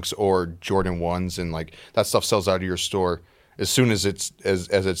Panda Dunks or Jordan 1s, and like that stuff sells out of your store as soon as it's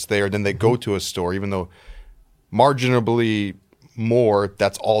it's there. Then they go to a store, even though marginally more,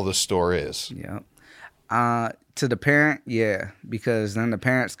 that's all the store is. Yeah. To the parent, because then the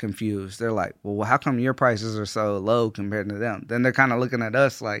parent's confused. They're like, well, how come your prices are so low compared to them? Then they're kind of looking at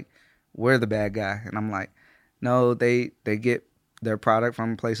us like we're the bad guy. And I'm like, no, they get their product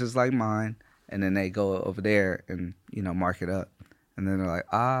from places like mine, and then they go over there and mark it up. And then they're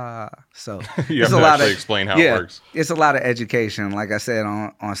like, so you have to actually explain how it works. It's a lot of education. Like I said,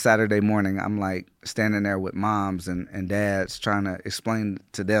 on Saturday morning, I'm like standing there with moms and dads trying to explain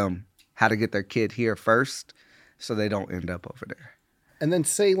to them how to get their kid here first so they don't end up over there. And then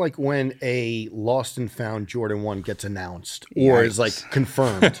say like when a lost and found Jordan 1 gets announced or is like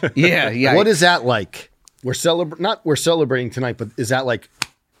confirmed. Yeah. What is that like? We're celebrating tonight, but is that like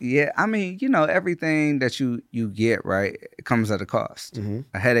Yeah, I mean, everything that you get, right, it comes at a cost.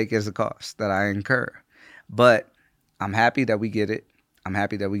 A headache is a cost that I incur. But I'm happy that we get it. I'm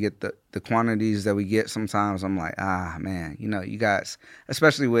happy that we get the quantities that we get. Sometimes I'm like, man, you guys,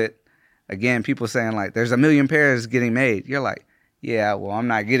 especially with, again, people saying like, there's 1 million pairs getting made. You're like, yeah, well, I'm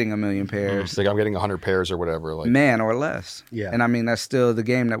not getting 1 million pairs. It's like I'm getting 100 pairs or whatever. Like, man, or less. Yeah. And I mean, that's still the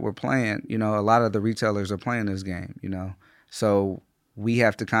game that we're playing. A lot of the retailers are playing this game, So we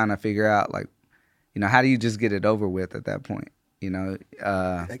have to kind of figure out, like, how do you just get it over with at that point?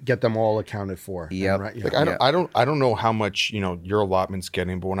 Get them all accounted for. Yep. Right? Yeah. Like I don't know how much your allotment's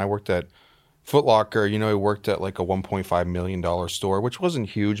getting, but when I worked at Foot Locker, I worked at like a $1.5 million store, which wasn't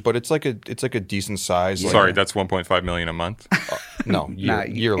huge, but it's like a decent size. Sorry, that's $1.5 million a month. No,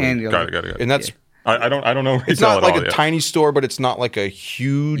 yearly. Annually. Got it. And that's I don't know. It's not like a tiny store, but it's not like a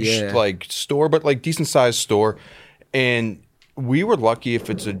huge like store, but like decent sized store. And we were lucky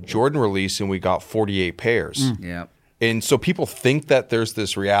if it's a Jordan release and we got 48 pairs. Yeah. And so people think that there's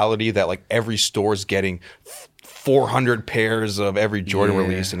this reality that like every store's getting 400 pairs of every Jordan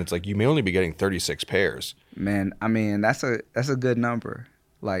release, and it's like you may only be getting 36 pairs. Man, I mean, that's a good number.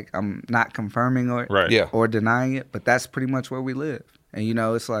 Like, I'm not confirming or denying it, but that's pretty much where we live. And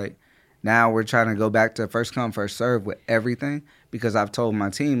it's like now we're trying to go back to first come first serve with everything, because I've told my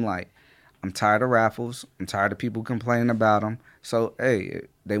team, like, I'm tired of raffles. I'm tired of people complaining about them. So hey,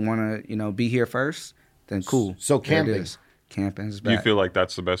 they want to be here first, then cool. So camping. Camping's back. Do you feel like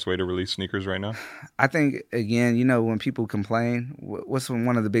that's the best way to release sneakers right now? I think, again, when people complain, what's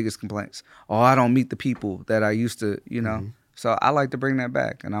one of the biggest complaints? Oh, I don't meet the people that I used to, So I like to bring that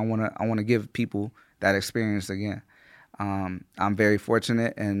back, and I want to give people that experience again. I'm very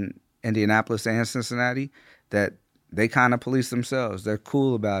fortunate in Indianapolis and Cincinnati that they kind of police themselves. They're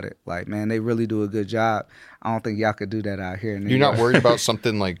cool about it. Like, man, they really do a good job. I don't think y'all could do that out here in New You're York. not worried about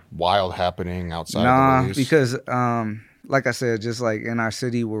something like wild happening outside of the release? Because like I said, just like in our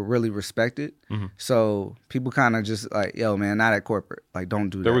city, we're really respected. Mm-hmm. So people kind of just like, yo, man, not at corporate. Like, don't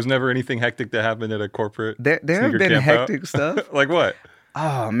do that. There was never anything hectic that happened at a corporate. There have been hectic stuff. Like what?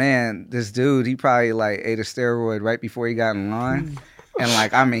 Oh man, this dude, he probably like ate a steroid right before he got in line, and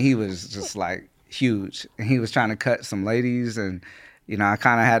like, I mean, he was just like huge, and he was trying to cut some ladies, and I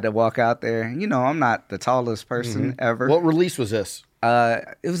kind of had to walk out there. I'm not the tallest person ever. What release was this?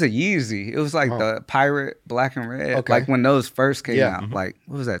 It was a Yeezy. It was like the Pirate Black and Red. Okay. Like when those first came out. Like,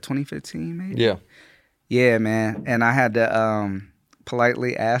 what was that, 2015 maybe? Yeah. Yeah, man. And I had to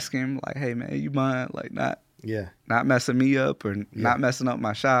politely ask him, like, hey, man, you mind like not messing me up or not messing up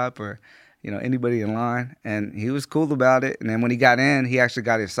my shop or, anybody in line? And he was cool about it. And then when he got in, he actually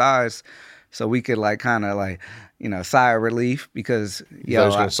got his size so we could like kind of like, sigh of relief because, I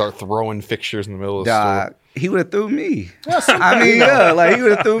was going to start throwing fixtures in the middle of the store. He would have threw me. I mean, like he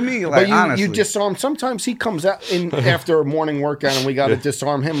would have threw me. Like, but honestly, you disarm. Sometimes he comes out in after a morning workout, and we got to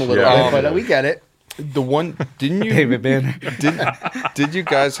disarm him a little bit. But we get it. The one, didn't you, David Banner? Did you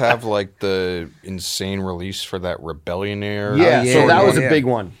guys have like the insane release for that Rebellionaire? Yeah, so that was a yeah. big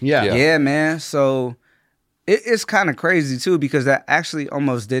one. Yeah, man. So it's kind of crazy too because that actually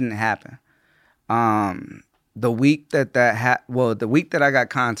almost didn't happen. The week that the week that I got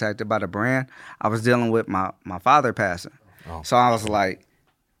contacted by the brand, I was dealing with my father passing. Oh. So I was like,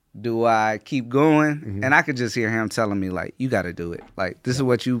 do I keep going? Mm-hmm. And I could just hear him telling me like, you got to do it. Like, this is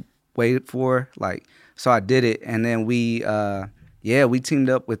what you waited for. Like, so I did it. And then we teamed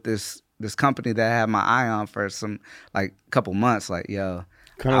up with this company that I had my eye on for some like couple months. Like, yo,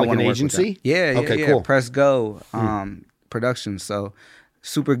 kind of like an agency? Yeah. Okay, cool. Press Go Productions. So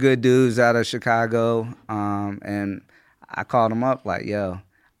super good dudes out of Chicago. And I called them up like, yo,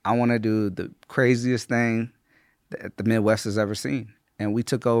 I want to do the craziest thing that the Midwest has ever seen. And we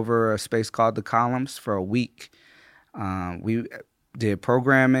took over a space called The Columns for a week. We did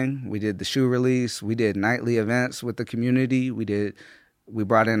programming. We did the shoe release. We did nightly events with the community. We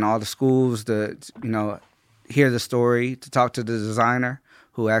brought in all the schools to, hear the story, to talk to the designer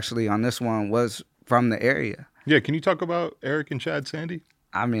who actually on this one was from the area. Yeah, can you talk about Eric and Chad Sandy?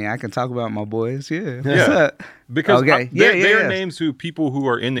 I mean, I can talk about my boys, yeah. Yeah, because they're yeah. names who people who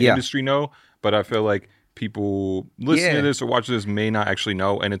are in the industry know, but I feel like people listening to this or watching this may not actually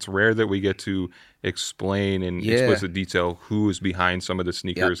know, and it's rare that we get to explain in explicit detail who is behind some of the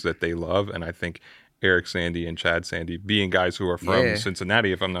sneakers that they love, and I think Eric Sandy and Chad Sandy, being guys who are from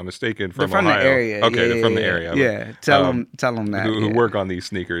Cincinnati, if I'm not mistaken, from they're Ohio. The area. Okay, they're from the area. Yeah, tell them that. Who work on these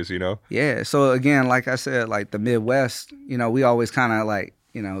sneakers, Yeah, so again, like I said, like the Midwest, we always kind of like,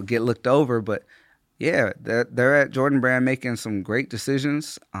 get looked over, but yeah, they're at Jordan Brand making some great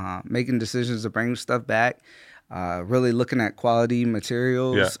decisions, making decisions to bring stuff back. really looking at quality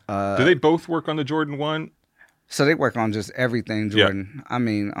materials. Yeah. Do they both work on the Jordan 1? So they work on just everything, Jordan. Yeah. I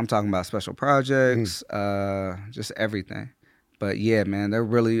mean, I'm talking about special projects, just everything. But yeah, man, they're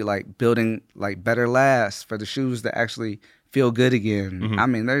really like building like better lasts for the shoes that actually feel good again. I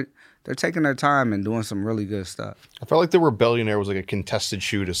mean, they're taking their time and doing some really good stuff. I felt like the Rebellionaire was like a contested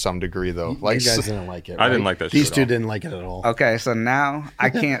shoe to some degree, though. Like, you guys didn't like it. Right? I didn't like that shoe. These two didn't like it at all. Okay, so now I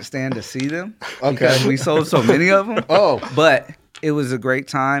can't stand to see them because we sold so many of them. But it was a great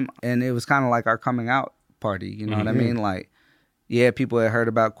time, and it was kind of like our coming out party. You know what I mean? Like, yeah, people had heard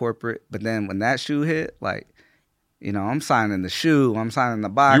about corporate, but then when that shoe hit, like, you know, I'm signing the shoe, I'm signing the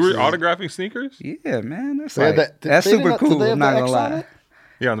box. You were autographing sneakers? Yeah, man. That's that's super cool. I'm not gonna lie.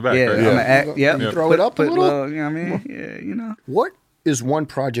 Yeah, on the back. Yeah, right? on the act. Yep. You throw it up a little. You know what I mean? Yeah, you know. What is one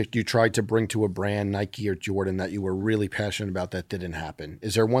project you tried to bring to a brand, Nike or Jordan, that you were really passionate about that didn't happen?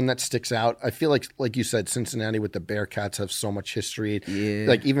 Is there one that sticks out? I feel like you said, Cincinnati with the Bearcats have so much history. Yeah.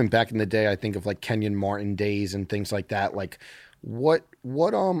 Like even back in the day, I think of like Kenyon Martin days and things like that. Like what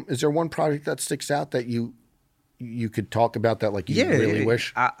is there one project that sticks out that you could talk about that like you really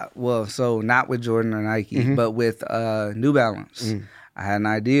wish? Well, so not with Jordan or Nike, but with New Balance. I had an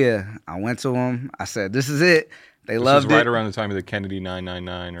idea. I went to them. I said, "This is it." They loved it. Right around the time of the Kennedy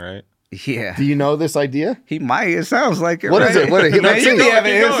 999, right? Yeah. Do you know this idea? He might. It sounds like it. What is it? What is it? Man, you be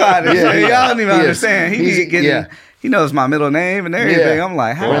having insiders. Yeah, y'all don't even understand. He knows my middle name and everything. I'm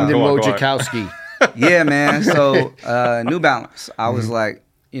like, how? Brendan Wojciechowski. Yeah, man. So New Balance. I was like,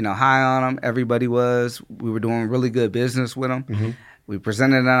 you know, high on them. Everybody was. We were doing really good business with them. We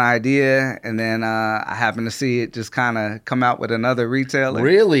presented an idea, and then I happened to see it just kind of come out with another retailer.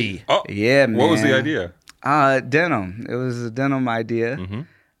 Really? Oh, yeah, man. What was the idea? Denim. It was a denim idea.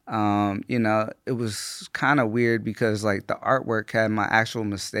 You know, it was kind of weird because like the artwork had my actual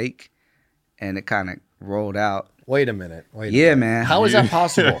mistake, and it kind of rolled out. Wait a minute. Man. How is that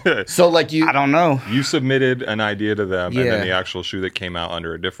possible? So like I don't know. You submitted an idea to them, and then the actual shoe that came out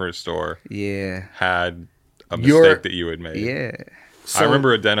under a different store had a mistake that you had made. Yeah. So, I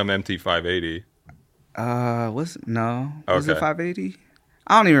remember a denim MT580. Was it 580?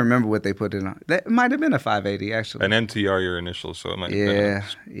 I don't even remember what they put it on. That might have been a 580 actually. An MT are your initials, so it might have been.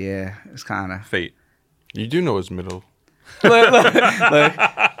 Yeah. It's kind of fate. You do know his middle. look,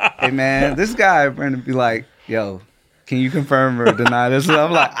 hey man, this guy Brendan be like, "Yo, can you confirm or deny this?" And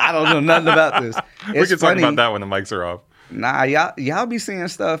I'm like, "I don't know nothing about this." We can talk about that when the mics are off. Nah, y'all be seeing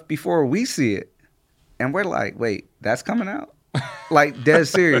stuff before we see it, and we're like, "Wait, that's coming out?" Like dead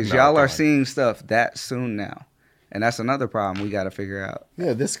serious. Y'all are seeing stuff that soon now. And that's another problem we got to figure out.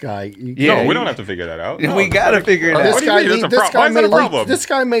 Yeah, this guy. No, we don't have to figure that out. We got to figure it out. This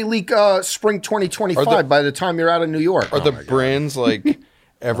guy may leak spring 2025 by the time you're out of New York. Are the brands like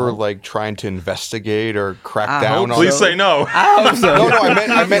ever like trying to investigate or crack down on? Please say no. I hope so. No, I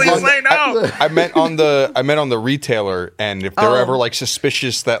meant Please say no. I meant on the retailer, and if they're ever like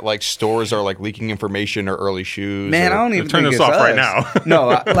suspicious that like stores are like leaking information or early shoes. Man, I don't even turn think this it's off us. right now. No,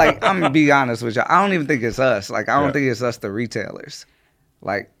 like I'm gonna be honest with you. I don't even think it's us. Like I don't think it's us, the retailers.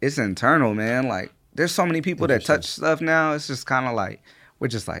 Like it's internal, man. Like there's so many people that touch stuff now. It's just kind of like. We're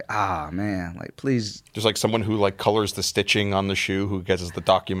just like, man, like, please. Just like someone who like colors the stitching on the shoe, who gets us the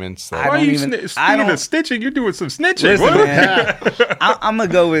documents. Why are you speaking of stitching? You're doing some snitching. Listen, man, I'm going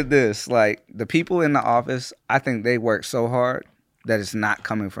to go with this. Like, the people in the office, I think they work so hard that it's not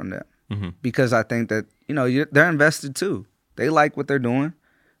coming from them. Because I think that, you know, they're invested too. They like what they're doing.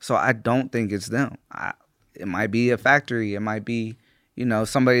 So I don't think it's them. It might be a factory. It might be, you know,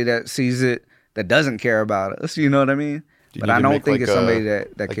 somebody that sees it that doesn't care about us. You know what I mean? But I don't think it's somebody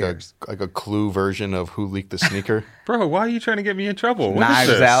that cares. Like a Clue version of who leaked the sneaker. Bro, why are you trying to get me in trouble?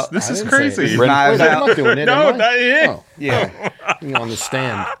 Knives Out. This is crazy. Knives Out. I'm not doing it. No, not it. Oh. Yeah. On the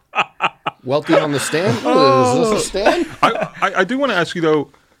stand. Welty on the stand? Is this a stand? I do want to ask you,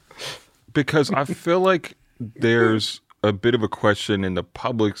 though, because I feel like there's a bit of a question in the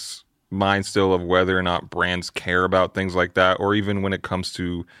public's mind still of whether or not brands care about things like that, or even when it comes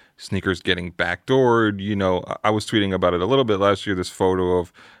to sneakers getting backdoored. You know, I was tweeting about it a little bit last year, this photo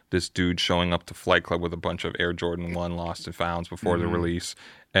of this dude showing up to Flight Club with a bunch of Air Jordan 1 lost and founds before the release.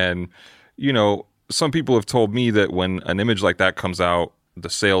 And, you know, some people have told me that when an image like that comes out, the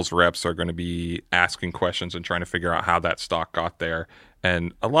sales reps are going to be asking questions and trying to figure out how that stock got there.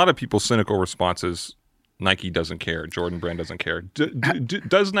 And a lot of people's cynical response is, Nike doesn't care. Jordan Brand doesn't care.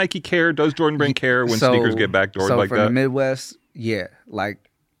 Does Nike care? Does Jordan Brand care when sneakers get backdoored like that? So for the Midwest, yeah, like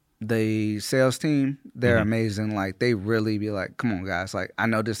the sales team, they're amazing. Like they really be like, come on guys, like I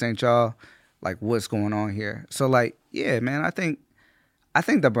know this ain't y'all, like what's going on here? So like, yeah, man, I think I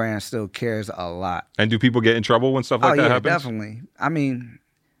think the brand still cares a lot. And do people get in trouble when stuff like that happens? Definitely. I mean,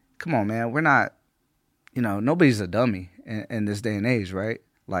 come on, man. We're not, nobody's a dummy in this day and age, right?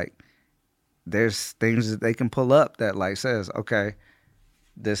 Like, there's things that they can pull up that like says, okay,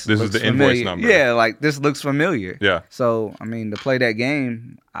 this looks is the familiar. invoice number. Yeah, like this looks familiar. Yeah. So, I mean, to play that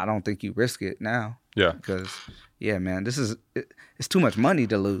game, I don't think you risk it now. Yeah. Because, yeah, man, it's too much money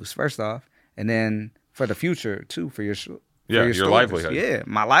to lose, first off. And then for the future, too, for your your livelihood. Yeah,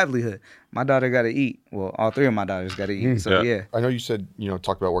 my livelihood. My daughter got to eat. Well, all three of my daughters got to eat. So, yeah. I know you said,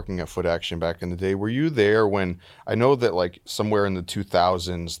 talked about working at Foot Action back in the day. Were you there when, I know that like somewhere in the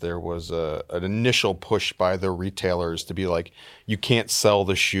 2000s, there was an initial push by the retailers to be like, you can't sell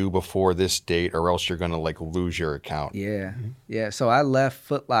the shoe before this date or else you're going to like lose your account. Yeah. Yeah. So I left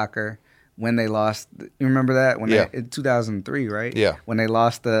Foot Locker when they lost, you remember that? In 2003, right? Yeah. When they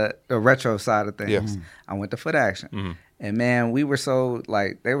lost the retro side of things. Yeah. I went to Foot Action. And man, we were so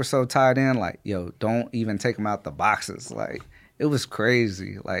they were so tied in, like, yo, don't even take them out the boxes. Like, it was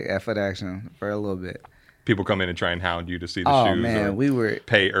crazy, like, at Foot Action for a little bit. People come in and try and hound you to see the shoes. Oh, man, we were...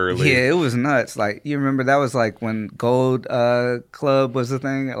 Pay early. Yeah, it was nuts. Like, you remember that was like when Gold Club was the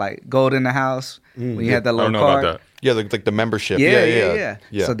thing? Like, Gold in the House? When you had that little card? I don't know about that. Yeah, like the membership. Yeah.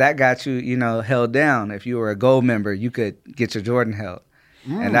 So that got you, held down. If you were a Gold member, you could get your Jordan held.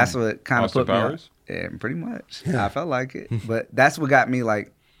 And that's what kind of put me up. Yeah, pretty much. I felt like it. But that's what got me,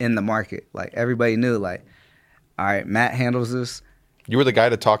 like, in the market. Like, everybody knew, like, all right, Matt handles this. You were the guy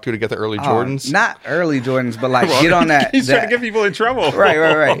to talk to get the early Jordans? Not early Jordans, but, like, get on that. He's trying to get people in trouble.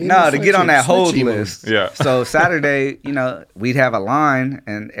 Right. No, to get on that hold list. Yeah. So Saturday, we'd have a line,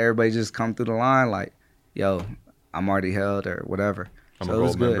 and everybody just come through the line like, yo, I'm already held or whatever. I'm so a it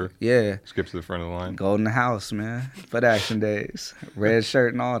was Gold good. member. Yeah. Skip to the front of the line. Gold in the house, man. Foot Action days. Red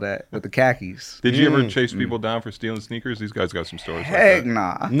shirt and all that with the khakis. Did you ever chase people down for stealing sneakers? These guys got some stories Heck like that.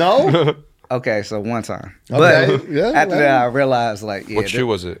 nah. No? Okay, so one time. Okay. But Yeah, after that, I realized, like, yeah. What shoe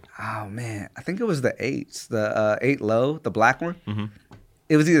was it? Oh, man. I think it was the 8s. The 8 low, the black one. Mm-hmm.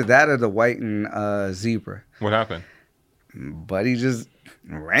 It was either that or the white and zebra. What happened? But he just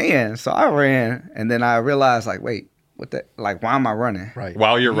ran. So I ran. And then I realized, like, wait. Like, why am I running? Right.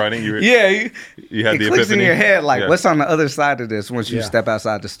 While you're running, you you had the epiphany? clicks in your head, like, what's on the other side of this once you Yeah. step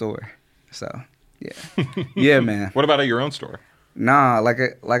outside the store? So, yeah. Yeah, man. What about at your own store? Nah, like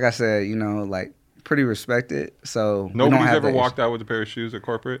I said, like, pretty respected. So Nobody's ever walked out with a pair of shoes at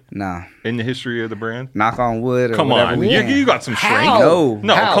corporate? Nah. In the history of the brand? Knock on wood or Come whatever on. we can. You got some strength. How?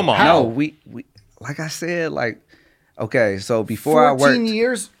 No, How? come on. No, we like I said, like, okay, so before I 14 worked,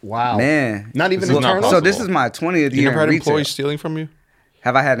 years? Wow. Man. Not even This is not internal? possible. So this is my 20th You year never had in retail. employees stealing from you?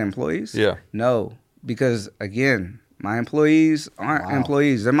 Have I had employees? Yeah. No, because again, my employees aren't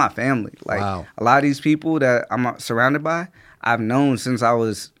employees. They're my family. Like a lot of these people that I'm surrounded by, I've known since I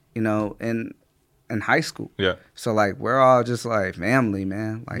was, in high school. Yeah. So like we're all just like family,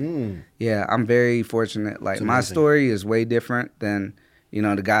 man. Like yeah, I'm very fortunate. Like my story is way different than,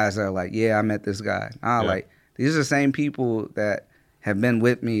 the guys that are like, yeah, I met this guy. Like these are the same people that have been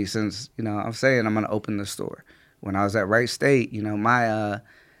with me since, I'm saying I'm gonna open the store. When I was at Wright State, I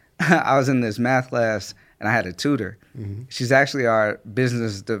was in this math class and I had a tutor. Mm-hmm. She's actually our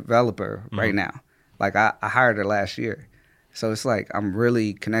business developer right now. Like I hired her last year. So it's like I'm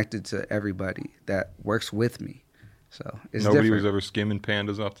really connected to everybody that works with me. So it's Nobody different. was ever skimming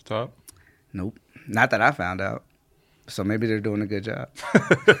pandas off the top? Nope. Not that I found out. So maybe they're doing a good job.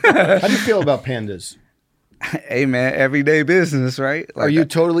 How do you feel about pandas? Hey, man, everyday business, right? Like, Are you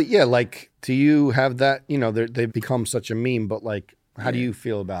totally, like, do you have that, they've become such a meme, but like, how do you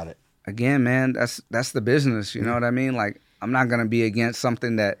feel about it? Again, man, that's the business. You know what I mean? Like, I'm not going to be against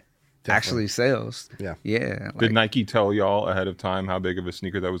something that actually sells. Yeah. Yeah. Like, Did Nike tell y'all ahead of time how big of a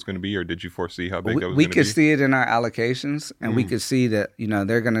sneaker that was going to be, or did you foresee how big that was we going to be? could see it in our allocations, and we could see that,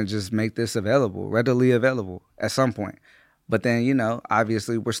 they're going to just make this available, readily available at some point. But then,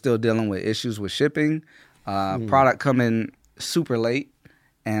 obviously we're still dealing with issues with shipping, product coming super late.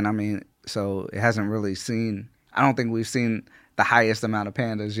 And I mean, so it hasn't really I don't think we've seen the highest amount of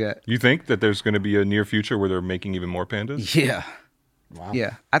pandas yet. You think that there's going to be a near future where they're making even more pandas? Yeah. Wow.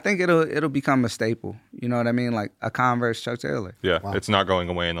 Yeah. I think it'll become a staple. You know what I mean? Like a Converse Chuck Taylor. Yeah. Wow. It's not going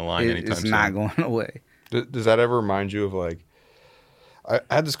away in the line anytime soon. It's not going away. Does that ever remind you of like, I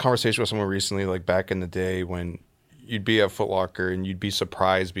had this conversation with someone recently, like back in the day when you'd be at Foot Locker and you'd be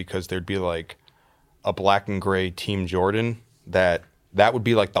surprised because there'd be like a black and gray Team Jordan that would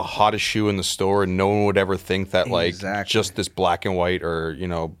be like the hottest shoe in the store, and no one would ever think that like just this black and white or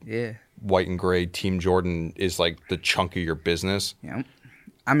white and gray Team Jordan is like the chunk of your business. Yeah.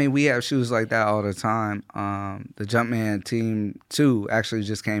 I mean, we have shoes like that all the time. The Jumpman Team 2 actually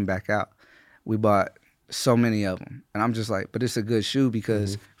just came back out. We bought so many of them. And I'm just like, but it's a good shoe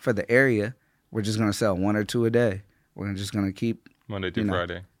because for the area, we're just going to sell 1 or 2 a day. We're just going to keep Monday through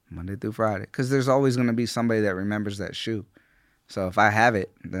Friday. Monday through Friday. Because there's always going to be somebody that remembers that shoe. So if I have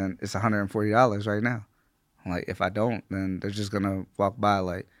it, then it's $140 right now. Like, if I don't, then they're just going to walk by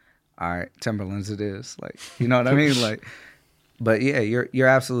like, all right, Timberlands it is. Like, you know what I mean? Like, but yeah, you're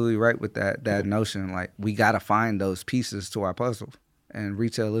absolutely right with that notion. Like, we got to find those pieces to our puzzle. And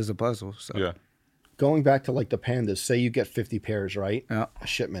retail is a puzzle. So Yeah. Going back to like the Pandas, say you get 50 pairs, right? Yeah. A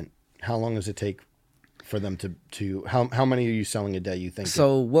shipment. How long does it take for them to how many are you selling a day, you think?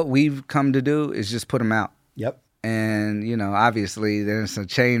 So what we've come to do is just put them out. Yep. And, you know, obviously there's a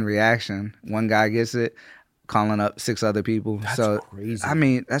chain reaction. One guy gets it, calling up 6 other people. That's crazy. I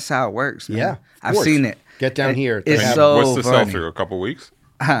mean, that's how it works, man. Yeah. I've seen it. Get down here. It's so What's the funny. sell-through? A couple weeks?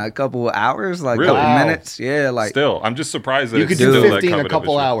 A couple of hours, like a Really? couple Wow. minutes. Yeah, like Still, I'm just surprised that You it's could still do that 50 in a coveted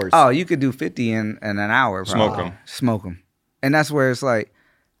couple issue. hours. oh, you could do 50 in an hour. Smoke probably. 'em. Smoke them. And that's where it's like,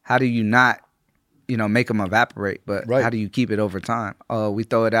 how do you not, you know, make them evaporate, but Right. how do you keep it over time? Oh, we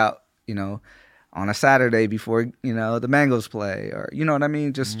throw it out, you know, on a Saturday before, you know, the Bengals play, or, you know what I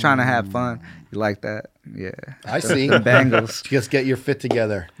mean? Just trying to have fun. You like that? Yeah. I see. The Bengals. Just get your fit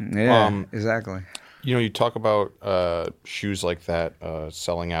together. Yeah, exactly. You know, you talk about shoes like that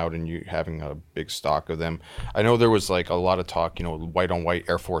selling out and you having a big stock of them. I know there was like a lot of talk, you know, white on white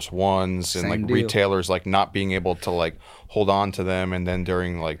Air Force Ones and Same like deal. retailers like not being able to like hold on to them. And then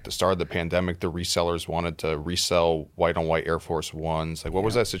during like the start of the pandemic, the resellers wanted to resell white on white Air Force Ones. Like, what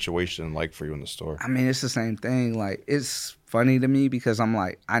was that situation like for you in the store? I mean, it's the same thing. Like, it's funny to me because I'm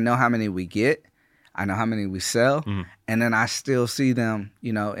like, I know how many we get, I know how many we sell, and then I still see them,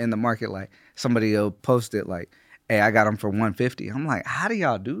 you know, in the market. Like, somebody will post it like, hey, I got them for $150. I'm like, how do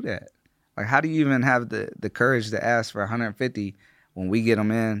y'all do that? Like, how do you even have the courage to ask for $150 when we get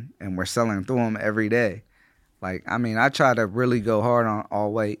them in and we're selling through them every day? Like, I mean, I try to really go hard on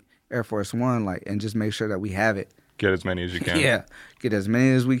all white Air Force One, like, and just make sure that we have it. Get as many as you can. Yeah, get as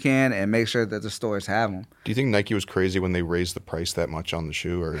many as we can and make sure that the stores have them. Do you think Nike was crazy when they raised the price that much on the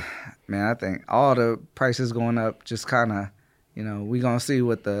shoe? Or Man, I think all the prices going up just kind of, you know, we going to see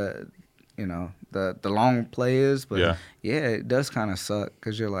what the, you know, the long play is. But yeah it does kind of suck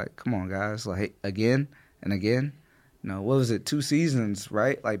because you're like, come on, guys. Like, again and again. You know, what was it, 2 seasons,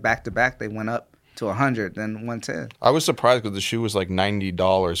 right? Like, back to back, they went up to 100, then 110. I was surprised because the shoe was like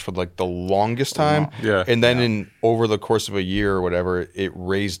 $90 for like the longest time. Yeah. And then in over the course of a year or whatever, it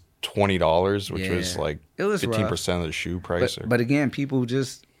raised $20, which was like It was 15% of the shoe price. But again, people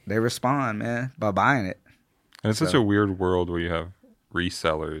just, they respond, man, by buying it. And it's such a weird world where you have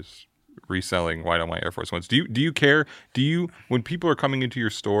resellers reselling white on white Air Force Ones. Do you care? When people are coming into your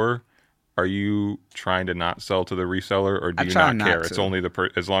store, are you trying to not sell to the reseller, or do you not care? It's only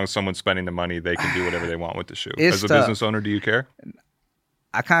as long as someone's spending the money, they can do whatever they want with the shoe. As a business owner, do you care?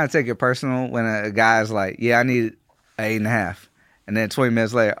 I kind of take it personal when a guy's like, yeah, I need an 8.5. And then 20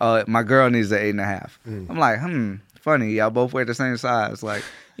 minutes later, oh, my girl needs an 8.5. I'm like, funny. Y'all both wear the same size. Like,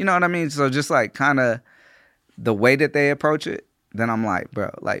 you know what I mean? So just like kind of the way that they approach it, then I'm like,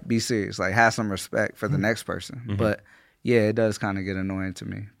 bro, like, be serious. Like, have some respect for the next person. But yeah, it does kind of get annoying to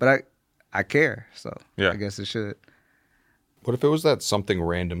me. But I care, so I guess it should. What if it was that something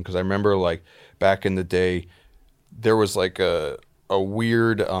random? Because I remember like back in the day, there was like a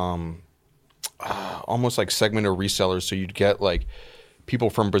weird, almost like segment of resellers. So you'd get like people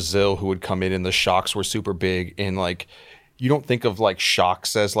from Brazil who would come in and the shocks were super big. And like, you don't think of like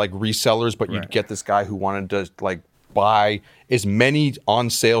shocks as like resellers, but you'd get this guy who wanted to like buy as many on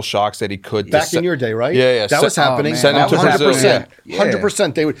sale shocks that he could. Back in your day, right? Yeah. That was happening. Send them to Brazil. 100%. Yeah.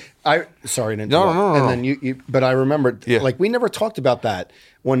 100%. They would. Sorry to interrupt. No. And then you. But I remember, like, we never talked about that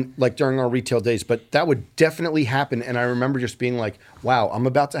when, like, during our retail days. But that would definitely happen. And I remember just being like, "Wow, I'm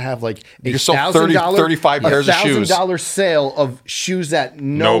about to have like a $1,000, 35 pairs of shoes, $1,000 sale of shoes that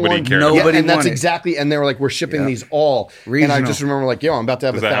nobody cared. Nobody and that's wanted. exactly. And they were like, "We're shipping these all." Regional. And I just remember like, "Yo, I'm about to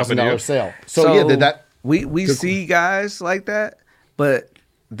have Does that happen to you? $1,000 sale." So yeah, did that. We see guys like that, but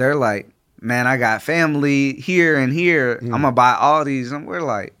they're like, man, I got family here and here. I'm gonna buy all these, and we're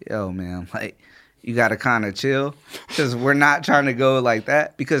like, yo, man, like, you gotta kind of chill, because we're not trying to go like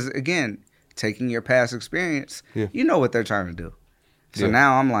that. Because again, taking your past experience, you know what they're trying to do. So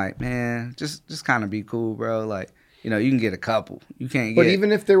now I'm like, man, just kind of be cool, bro. Like, you know, you can get a couple. You can't get. But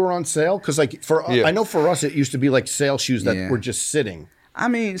even if they were on sale, because like I know for us it used to be like sale shoes that were just sitting. I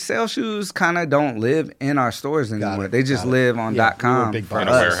mean, sale shoes kind of don't live in our stores anymore. They just live on .com we were big for in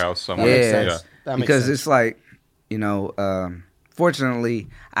a us. warehouse somewhere. Yeah, That makes because sense. it's like, you know, fortunately,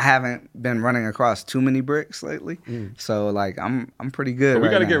 I haven't been running across too many bricks lately. So like I'm pretty good. But we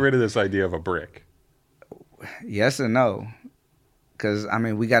right got to now. get rid of this idea of a brick. Yes and no, because I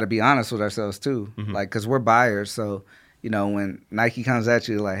mean we got to be honest with ourselves too. Like, because we're buyers, so when Nike comes at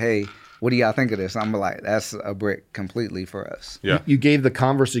you like, hey, what do y'all think of this? I'm like, that's a brick completely for us. Yeah. You gave the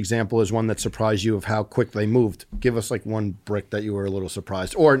Converse example as one that surprised you of how quick they moved. Give us like one brick that you were a little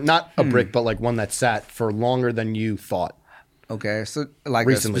surprised, or not a brick, but like one that sat for longer than you thought. Okay, so like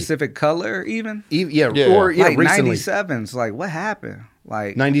Recently. a specific color even? Yeah, Yeah. or Like recently. 97s, like what happened?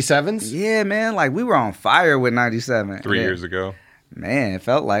 Like 97s? yeah, man, like we were on fire with 97. 3 Yeah. years ago. Man, it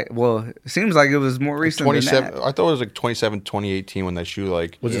felt like, well, it seems like it was more recent than 27. that. I thought it was like 2018 when that shoe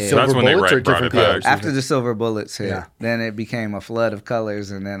like. Was it Yeah. silver That's when they bullets or brought different it back. colors? After the silver bullets hit, Yeah. then it became a flood of colors,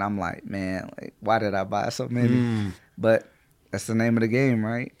 and then I'm like, man, like, why did I buy so many? But that's the name of the game,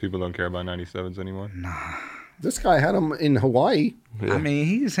 right? People don't care about 97s anymore. This guy had them in Hawaii. Yeah. I mean,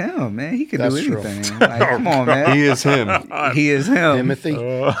 he's him, man. He can That's do true. anything. Like, come on, man. He is him. He is him. Timothy.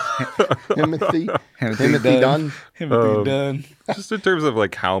 Timothy. Timothy Timothy Dunn. Timothy Dunn. Just in terms of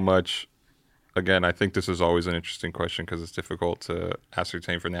like how much, again, I think this is always an interesting question because it's difficult to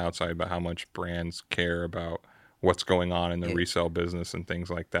ascertain from the outside about how much brands care about what's going on in the resale business and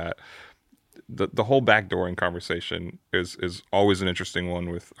things like that. The whole backdooring conversation is always an interesting one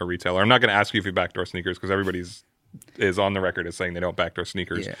with a retailer. I'm not going to ask you if you backdoor sneakers because everybody's is on the record as saying they don't backdoor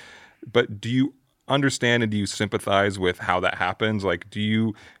sneakers. Yeah. But do you understand and do you sympathize with how that happens? Like, do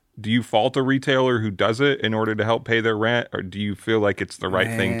you fault a retailer who does it in order to help pay their rent, or do you feel like it's the right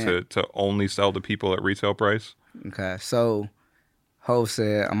thing to only sell to people at retail price? Okay, so Ho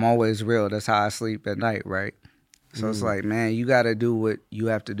said, I'm always real. That's how I sleep at night, right? So it's like, man, you got to do what you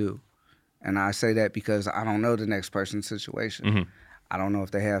have to do. And I say that because I don't know the next person's situation. I don't know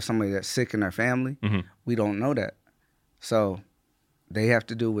if they have somebody that's sick in their family. We don't know that. So they have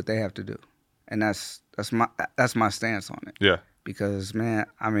to do what they have to do. And that's my stance on it. Yeah. Because, man,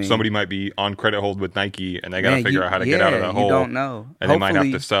 I mean, Somebody might be on credit hold with Nike and they got to man, figure out how to get out of that hole. You don't know. And they might have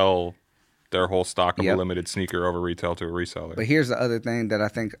Hopefully- to sell their whole stock of Yep. a limited sneaker over retail to a reseller. But here's the other thing that I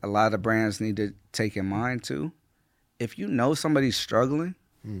think a lot of brands need to take in mind too. If you know somebody's struggling,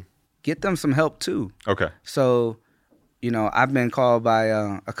 get them some help too. Okay. So, I've been called by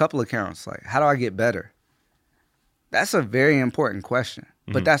a couple of accounts like, how do I get better? That's a very important question.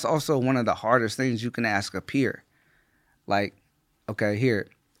 But that's also one of the hardest things you can ask a peer. Like, okay, here,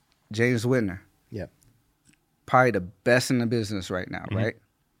 James Whitner. Yep. Probably the best in the business right now, right?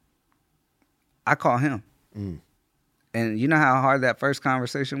 I call him. And you know how hard that first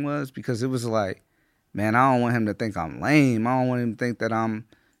conversation was? Because it was like, man, I don't want him to think I'm lame. I don't want him to think that I'm,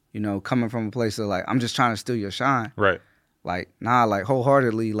 coming from a place of like, I'm just trying to steal your shine. Right. Like, nah, like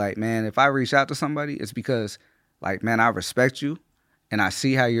wholeheartedly, like, man, if I reach out to somebody, it's because, like, man, I respect you and I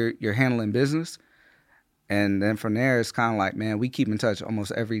see how you're handling business. And then from there, it's kind of like, man, we keep in touch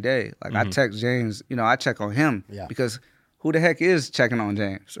almost every day. Like, I text James, I check on him because who the heck is checking on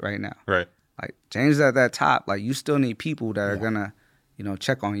James right now? Right. Like, James is at that top. Like, you still need people that are going to,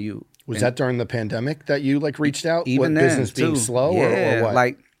 check on you. Was that during the pandemic that you like reached out? Even What, then, business being too. slow Yeah, or what?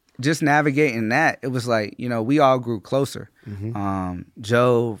 like just navigating that, it was like, we all grew closer.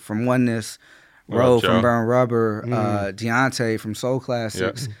 Joe from Oneness, Ro Joe? from Burn Rubber, Deontay from Soul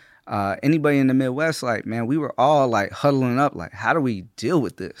Classics. Anybody in the Midwest, like, man, we were all like huddling up, like, how do we deal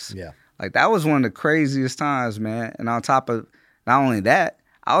with this? Yeah. Like, that was one of the craziest times, man. And on top of not only that,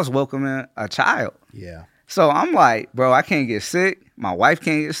 I was welcoming a child. Yeah. So I'm like, bro, I can't get sick. My wife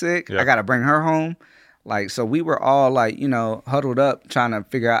can't get sick. Yeah. I got to bring her home. Like, so we were all like, huddled up trying to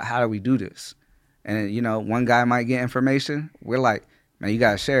figure out how do we do this. And, one guy might get information. We're like, man, you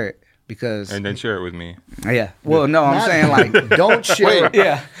got to share it because. And then share it with me. Yeah. Well, no, I'm saying like. Don't share.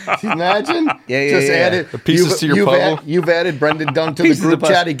 Yeah. Imagine. Yeah, Just yeah. add it. The pieces to your puzzle. You've added Brendan Dunn to the Pieces of group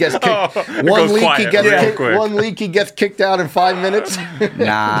puzzle. chat. He gets kicked. It One goes leak. quiet He gets real kicked. quick. One leak. He gets kicked out in 5 minutes.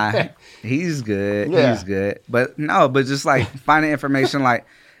 Nah, he's good. Yeah. He's good. But no, but just like finding information like,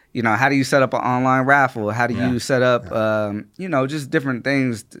 how do you set up an online raffle? How do you set up, just different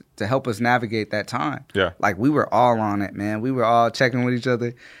things to help us navigate that time? Yeah. Like we were all on it, man. We were all checking with each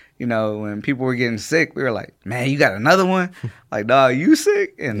other. When people were getting sick, we were like, man, you got another one? Like, dog, you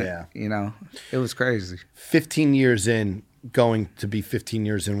sick? And, it was crazy. 15 years in, going to be 15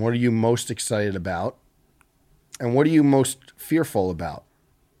 years in, what are you most excited about? And what are you most fearful about?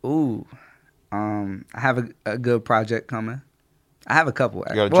 Ooh, I have a good project coming. I have a couple.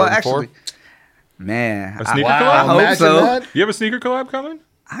 You got a Jordan 4? Man. A sneaker I collab? hope Imagine so. that. You have a sneaker collab coming?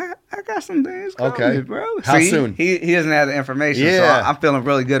 I got some things coming, Okay. bro. How See, soon? He doesn't have the information, Yeah. so I'm feeling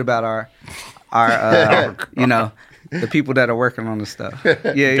really good about our The people that are working on the stuff. Yeah,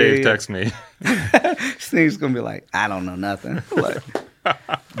 Dave text me. Sneak's gonna be like, I don't know nothing. But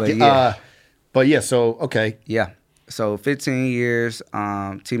yeah. But yeah, so okay. Yeah. So 15 years,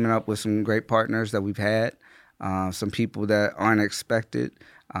 teaming up with some great partners that we've had, some people that aren't expected,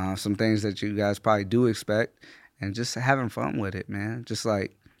 some things that you guys probably do expect, and just having fun with it, man. Just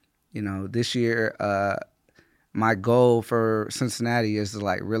like, this year, my goal for Cincinnati is to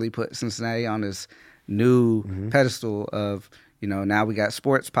like really put Cincinnati on this new pedestal of, now we got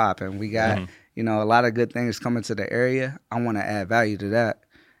sports popping. We got, a lot of good things coming to the area. I want to add value to that.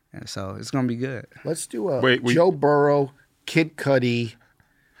 And so it's going to be good. Let's do a Joe Burrow, Kid Cudi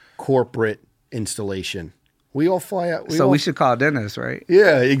corporate installation. We all fly out. We should call Dennis, right?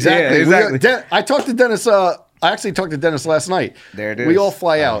 Yeah, exactly. Yeah, exactly. I talked to Dennis. I actually talked to Dennis last night. There it is. We all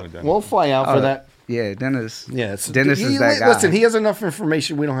fly out. We'll fly out for that. Yeah, Dennis. Yeah, Dennis is that guy. Listen, he has enough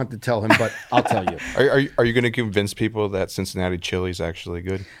information. We don't have to tell him, but I'll tell you. Are you going to convince people that Cincinnati chili is actually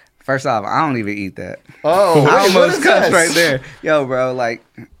good? First off, I don't even eat that. Oh, I almost cussed right there. Yo, bro, like,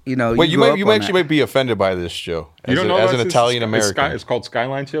 Wait, you might be offended by this, Joe. You don't know as an Italian American. It's called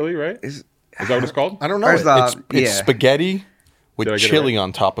Skyline Chili, right? Is that what it's called? I don't know. First off, it's spaghetti with chili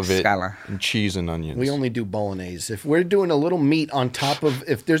on top of it Skyline. and cheese and onions. We only do bolognese. If we're doing a little meat on top of,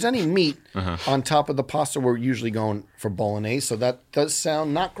 if there's any meat on top of the pasta, we're usually going for bolognese. So that does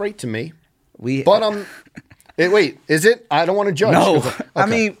sound not great to me. But wait, is it? I don't want to judge. No, okay. I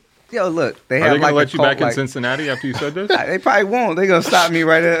mean. Yo, look, they have Are they like gonna let you back in like, Cincinnati after you said this? They probably won't. They're gonna stop me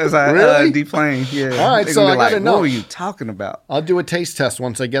right as I Really? deplane. Yeah. All right, They're so gonna be I gotta know. What were you talking about? I'll do a taste test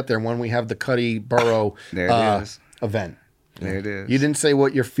once I get there when we have the Cudi Burrow There it is. event. There it is. You didn't say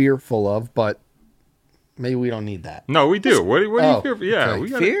what you're fearful of, but maybe we don't need that. No, we do. What do you fear? Yeah, okay. we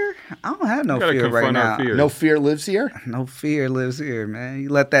gotta, Fear? I don't have no gotta fear right confront our now. fears. No fear lives here? No fear lives here, man. You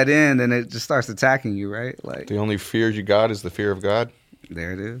let that in, and it just starts attacking you, right? Like The only fears you got is the fear of God.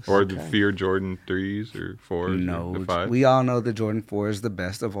 there it is. Or the fear Jordan 3s or 4s No, or the 5s. we all know the Jordan 4 is the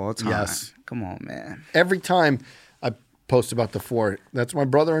best of all time. Yes. Come on, man. Every time I post about the 4, that's my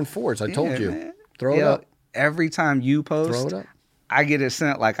brother in 4s. I told you. Man. Throw it up. Every time you post, Throw it up. I get it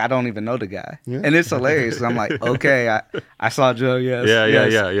sent like I don't even know the guy. Yeah. And it's hilarious. I'm like, okay, I saw Joe, yes.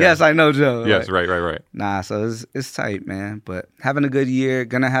 Yeah. Yes, I know Joe. Yes, Like, right. Nah, so it's tight, man. But having a good year,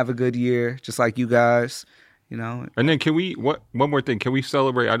 gonna have a good year, just like you guys, And then one more thing? Can we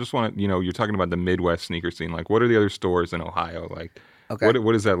celebrate? I just want to, you're talking about the Midwest sneaker scene. Like, what are the other stores in Ohio? Like, Okay.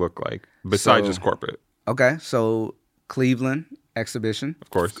 what does that look like besides just corporate? Okay, so Cleveland exhibition. Of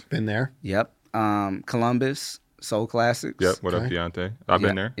course. Been there. Yep. Columbus, Soul Classics. Yep. What up, Deontay? I've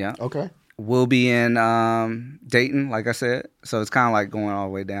been there. Yeah. Okay. We'll be in Dayton, like I said. So it's kind of like going all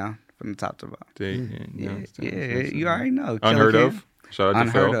the way down from the top to the bottom. Dayton, Yeah, you already know. Unheard Killer of. Cam. Shout out to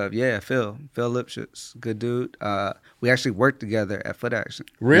Unheard Phil. of. Yeah, Phil Lipschitz, good dude. We actually worked together at Foot Action.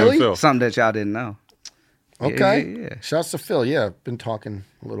 Really? Phil. Something that y'all didn't know. Okay. Yeah. Shouts to Phil. Yeah, been talking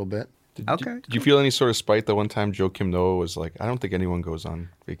a little bit. Okay. Did you feel any sort of spite the one time Joe Kim Noah was like, I don't think anyone goes on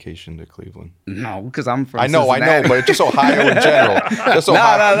vacation to Cleveland? No, because I'm from I know, Cincinnati. but just Ohio in general. Just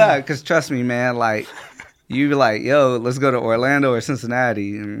Ohio. No. Because trust me, man, like, you be like, yo, let's go to Orlando or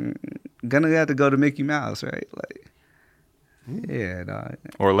Cincinnati. And gonna have to go to Mickey Mouse, right? Like, yeah, dog.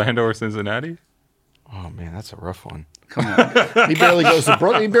 Orlando or Cincinnati? Oh, man, that's a rough one. Come on. He barely goes to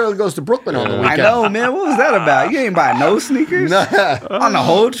Brooklyn. He barely goes to Brooklyn on the I weekend. know, man. What was that about? You ain't buy no sneakers on the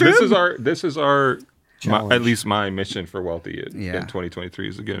whole trip? This is our Challenge. at least my mission for Wealthy in Yeah. 2023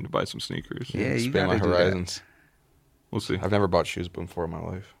 is to get him to buy some sneakers. Yeah, you Expand my gotta do that. horizons. We'll see. I've never bought shoes before in my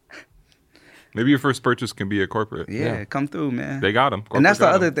life. Maybe your first purchase can be a corporate. Yeah, come through, man. They got them. And that's the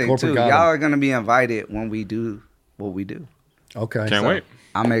other thing, Corporate too. got Y'all 'em. are going to be invited when we do what we do. Okay. Can't wait.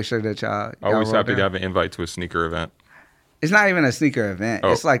 I'll make sure that y'all Always roll happy down. to have an invite to a sneaker event. It's not even a sneaker event.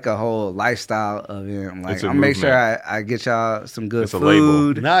 Oh. It's like a whole lifestyle event. Like, It's a I'll make sure movement. I get y'all some good It's a label.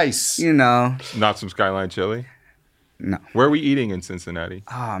 food. Nice. You know. Not some Skyline chili. No. Where are we eating in Cincinnati?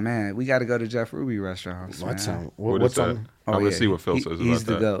 Oh, man. We got to go to Jeff Ruby restaurants, What's man. on? What What's is that? on? I'm gonna see what Phil says He's about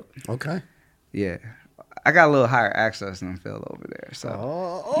the that. GOAT. Okay. Yeah. I got a little higher access than Phil over there. So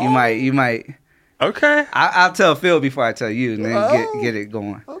Oh. you might. Okay. I'll tell Phil before I tell you and then get it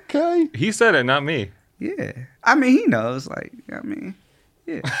going. Okay. He said it, not me. Yeah. I mean, he knows. Like,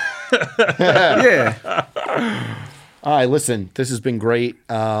 yeah. Yeah. All right. Listen, this has been great.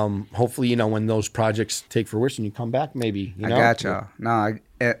 Hopefully, when those projects take fruition, you come back. Maybe. I got y'all. No,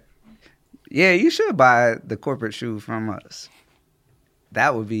 yeah, you should buy the corporate shoe from us.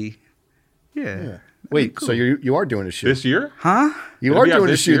 That would be, yeah. Wait. So you are doing a shoe This year? Huh? You It'll are be out doing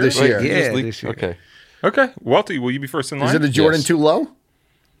a this shoe year? this Wait, year. Yeah, Just leak- this year. Okay. Okay. Wealthy, will you be first in line? Is it a Jordan Yes. too low?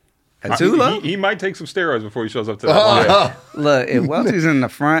 At Tula? He might take some steroids before he shows up to that. Look, if Welty's in the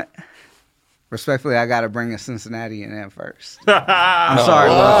front, respectfully, I got to bring a Cincinnati in first. I'm sorry,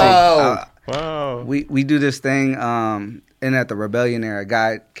 Welty. Wow. We do this thing, and at the Rebellion era, a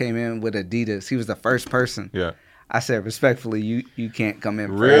guy came in with Adidas. He was the first person. Yeah. I said, respectfully, you can't come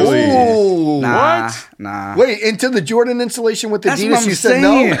in Really? first. Ooh. What? Nah. Wait, into the Jordan installation with That's Adidas, what I'm you said saying.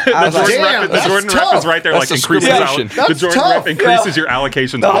 no? I was like, damn, The that's Jordan rep tough. is right there, That's like increases discrimination. the That's Jordan tough. rep increases your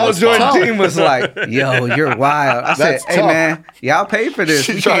allocation. The to whole all Jordan spots. team was like, yo, you're wild. I said, That's hey, tough. man, y'all paid for this.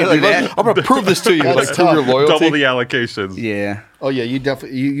 You She's can't trying do to, that. I'm gonna prove this to you. That's Like prove tough. your loyalty. Double the allocations. Yeah. Oh, yeah, you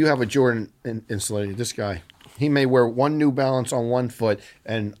definitely you have a Jordan insulated. This guy. He may wear one New Balance on one foot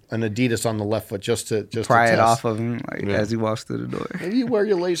and an Adidas on the left foot just to Pry to it test. off of him as he walks through the door. Maybe you wear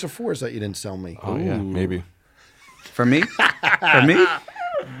your Laser 4s that you didn't sell me. Oh yeah, maybe. For me? For me?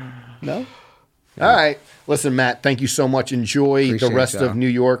 No? All right. Listen, Matt, thank you so much. Enjoy Appreciate the rest y'all. of New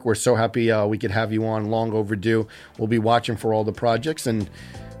York. We're so happy we could have you on. Long overdue. We'll be watching for all the projects. And,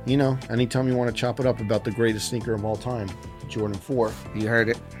 you know, anytime you want to chop it up about the greatest sneaker of all time, Jordan 4, You heard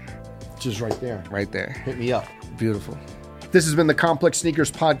it which is right there. right there. Hit me up. Beautiful. This has been the Complex Sneakers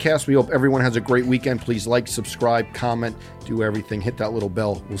Podcast. We hope everyone has a great weekend. Please like, subscribe, comment, do everything. Hit that little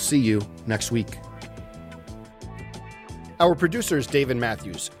bell. We'll see you next week. Our producer is David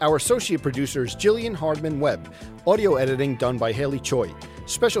Matthews. Our associate producer is Jillian Hardman Webb. Audio editing done by Haley Choi.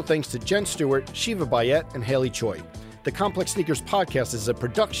 Special thanks to Jen Stewart, Shiva Bayet, and Haley Choi. The Complex Sneakers Podcast is a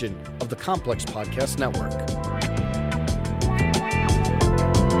production of the Complex Podcast Network.